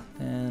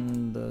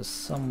 and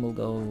some will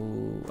go...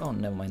 Oh,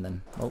 never mind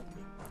then. Oh,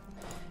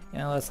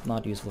 yeah, that's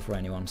not useful for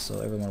anyone,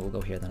 so everyone will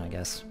go here then, I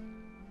guess.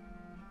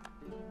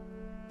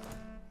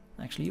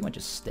 Actually, you might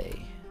just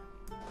stay.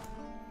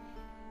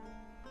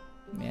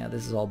 Yeah,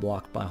 this is all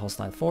blocked by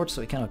hostile forts,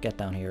 so we cannot get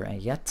down here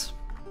yet.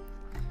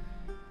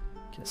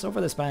 Okay, so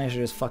far the Spanish are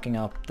just fucking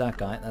up that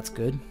guy, that's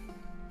good.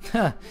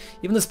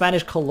 Even the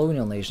Spanish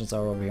colonial nations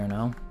are over here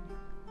now.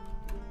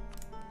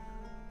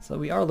 So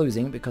we are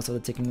losing because of the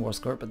ticking war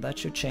score, but that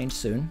should change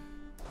soon.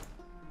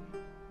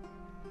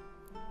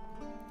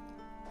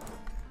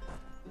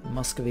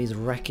 Muscovy's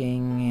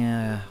wrecking...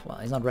 well,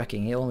 he's not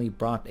wrecking, he only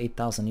brought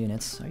 8,000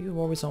 units. Are you at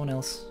war with someone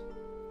else?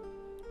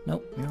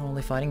 Nope, you're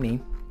only fighting me.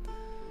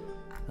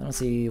 I don't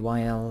see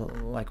why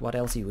what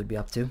else he would be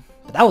up to.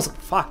 But that was,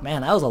 fuck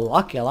man, that was a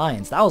lucky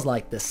alliance. That was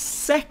like the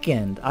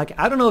second.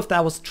 I don't know if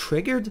that was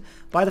triggered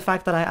by the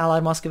fact that I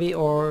allied Muscovy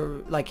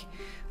or like,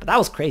 but that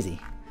was crazy.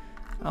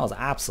 That was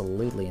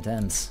absolutely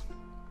intense.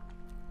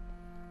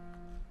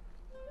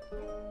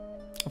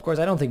 Of course,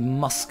 I don't think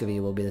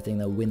Muscovy will be the thing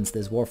that wins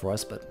this war for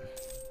us, but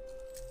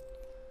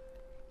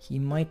he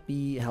might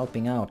be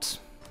helping out.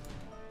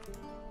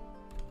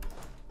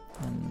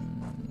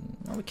 And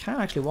well, we can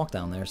actually walk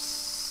down there,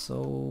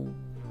 so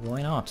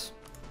why not?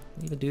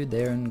 Leave a dude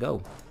there and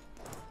go.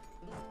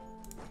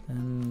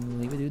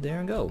 And leave a dude there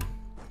and go.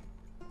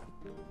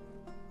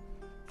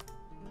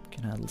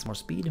 Can handle some more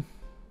speed.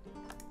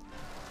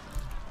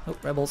 Oh,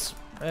 rebels.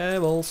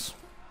 Rebels.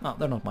 Oh,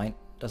 they're not mine.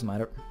 Doesn't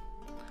matter.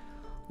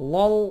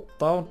 LOL,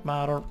 don't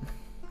matter.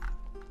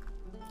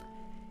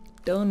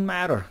 Don't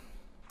matter.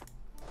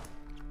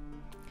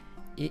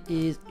 It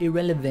is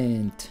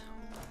irrelevant.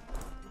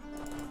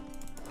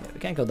 Okay, we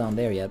can't go down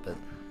there yet, but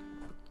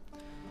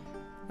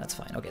that's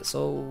fine. Okay,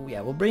 so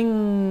yeah, we'll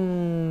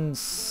bring the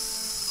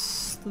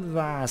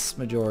vast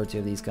majority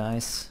of these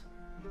guys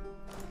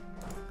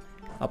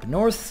up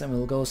north, and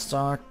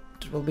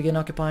we'll begin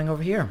occupying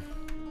over here.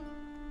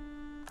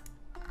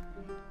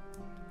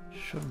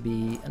 Should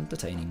be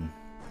entertaining.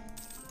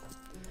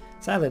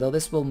 Sadly though,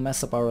 this will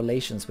mess up our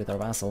relations with our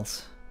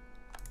vassals.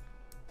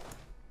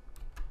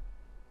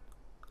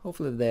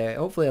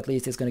 Hopefully at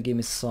least it's going to give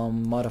me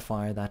some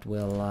modifier that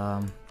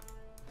will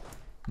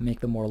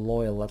make them more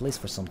loyal, at least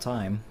for some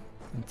time.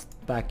 It's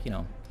back, you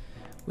know,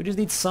 we just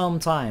need some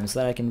time so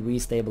that I can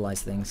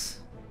re-stabilize things.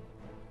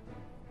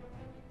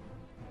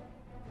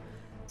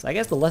 So I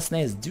guess the lesson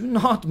is, do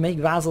not make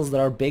vassals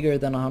that are bigger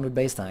than 100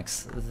 base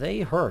tax.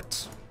 They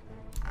hurt.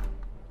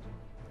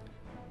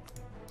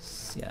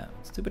 Yeah,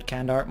 stupid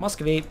Kandar.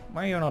 Muscovy,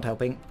 why are you not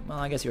helping? Well,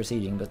 I guess you're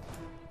sieging, but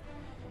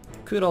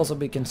could also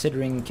be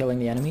considering killing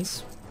the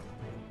enemies.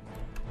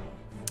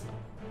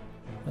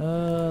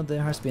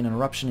 There has been an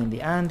eruption in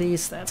the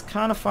Andes. That's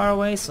kind of far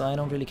away, so I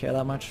don't really care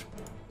that much.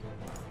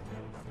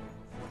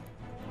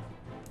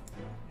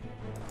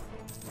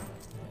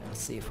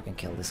 Let's see if we can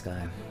kill this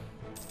guy.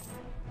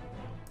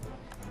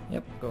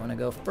 Yep, gonna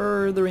go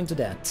further into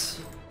debt.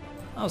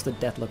 How's the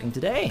debt looking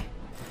today?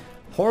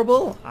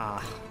 Horrible?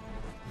 Ah.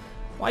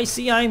 Why,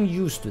 see, I'm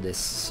used to this,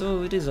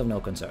 so it is of no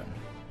concern.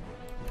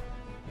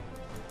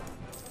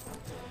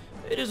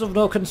 It is of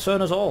no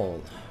concern at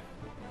all.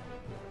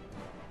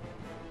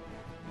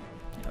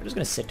 Yeah, I'm just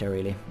gonna sit there,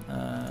 really.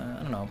 I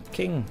don't know.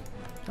 King,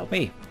 help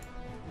me.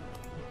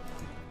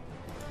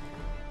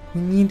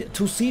 We need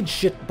to siege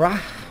shit,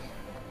 brah.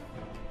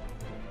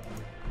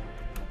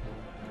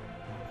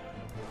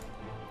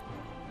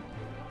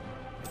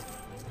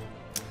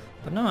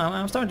 But no,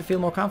 I'm starting to feel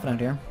more confident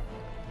here.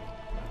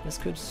 This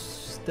could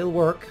still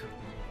work.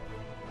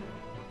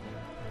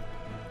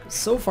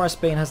 So far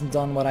Spain hasn't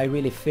done what I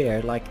really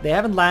feared. Like, they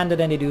haven't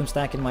landed any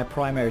Doomstack in my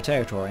primary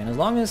territory, and as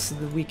long as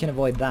we can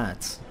avoid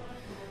that,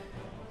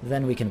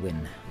 then we can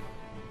win.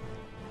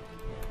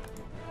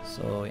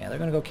 So yeah, they're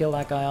gonna go kill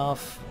that guy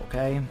off.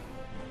 Okay.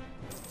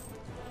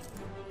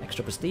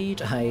 Extra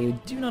prestige. I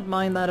do not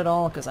mind that at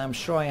all, because I'm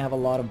sure I have a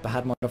lot of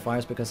bad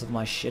modifiers because of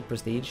my shit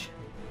prestige.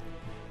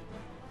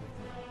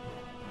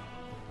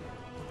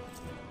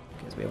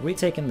 Okay, so we have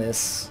retaken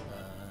this.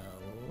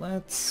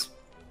 Let's...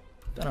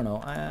 I don't know,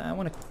 I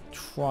want to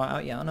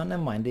try... yeah, no,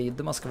 never mind. The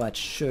Muscovites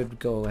should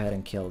go ahead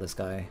and kill this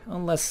guy.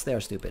 Unless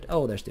they're stupid.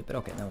 Oh, they're stupid.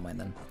 Okay, never mind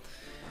then.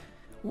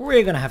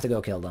 We're gonna have to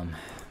go kill them.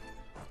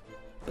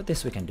 But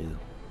this we can do.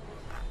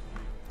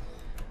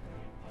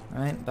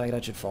 Alright,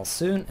 Baghdad should fall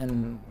soon.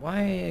 And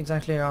why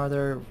exactly are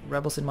there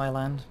rebels in my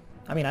land?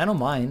 I mean, I don't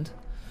mind.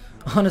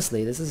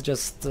 Honestly, this is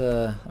just...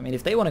 I mean,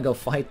 if they want to go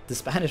fight the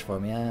Spanish for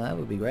me, that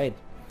would be great.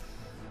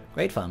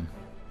 Great fun.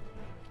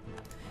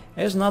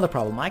 Here's another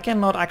problem. I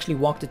cannot actually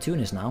walk to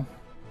Tunis now.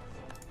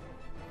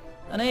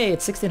 And hey,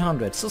 it's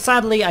 1600. So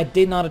sadly, I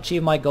did not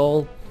achieve my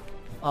goal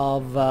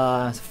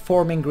of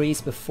forming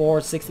Greece before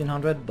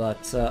 1600.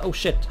 But, oh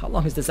shit, how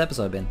long has this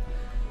episode been?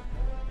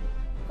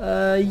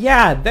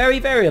 Yeah, very,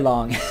 very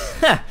long.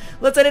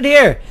 Let's end it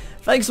here.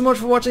 Thanks so much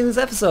for watching this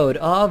episode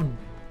of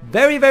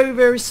very, very,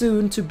 very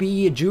soon to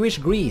be Jewish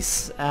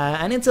Greece.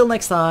 And until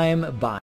next time, bye.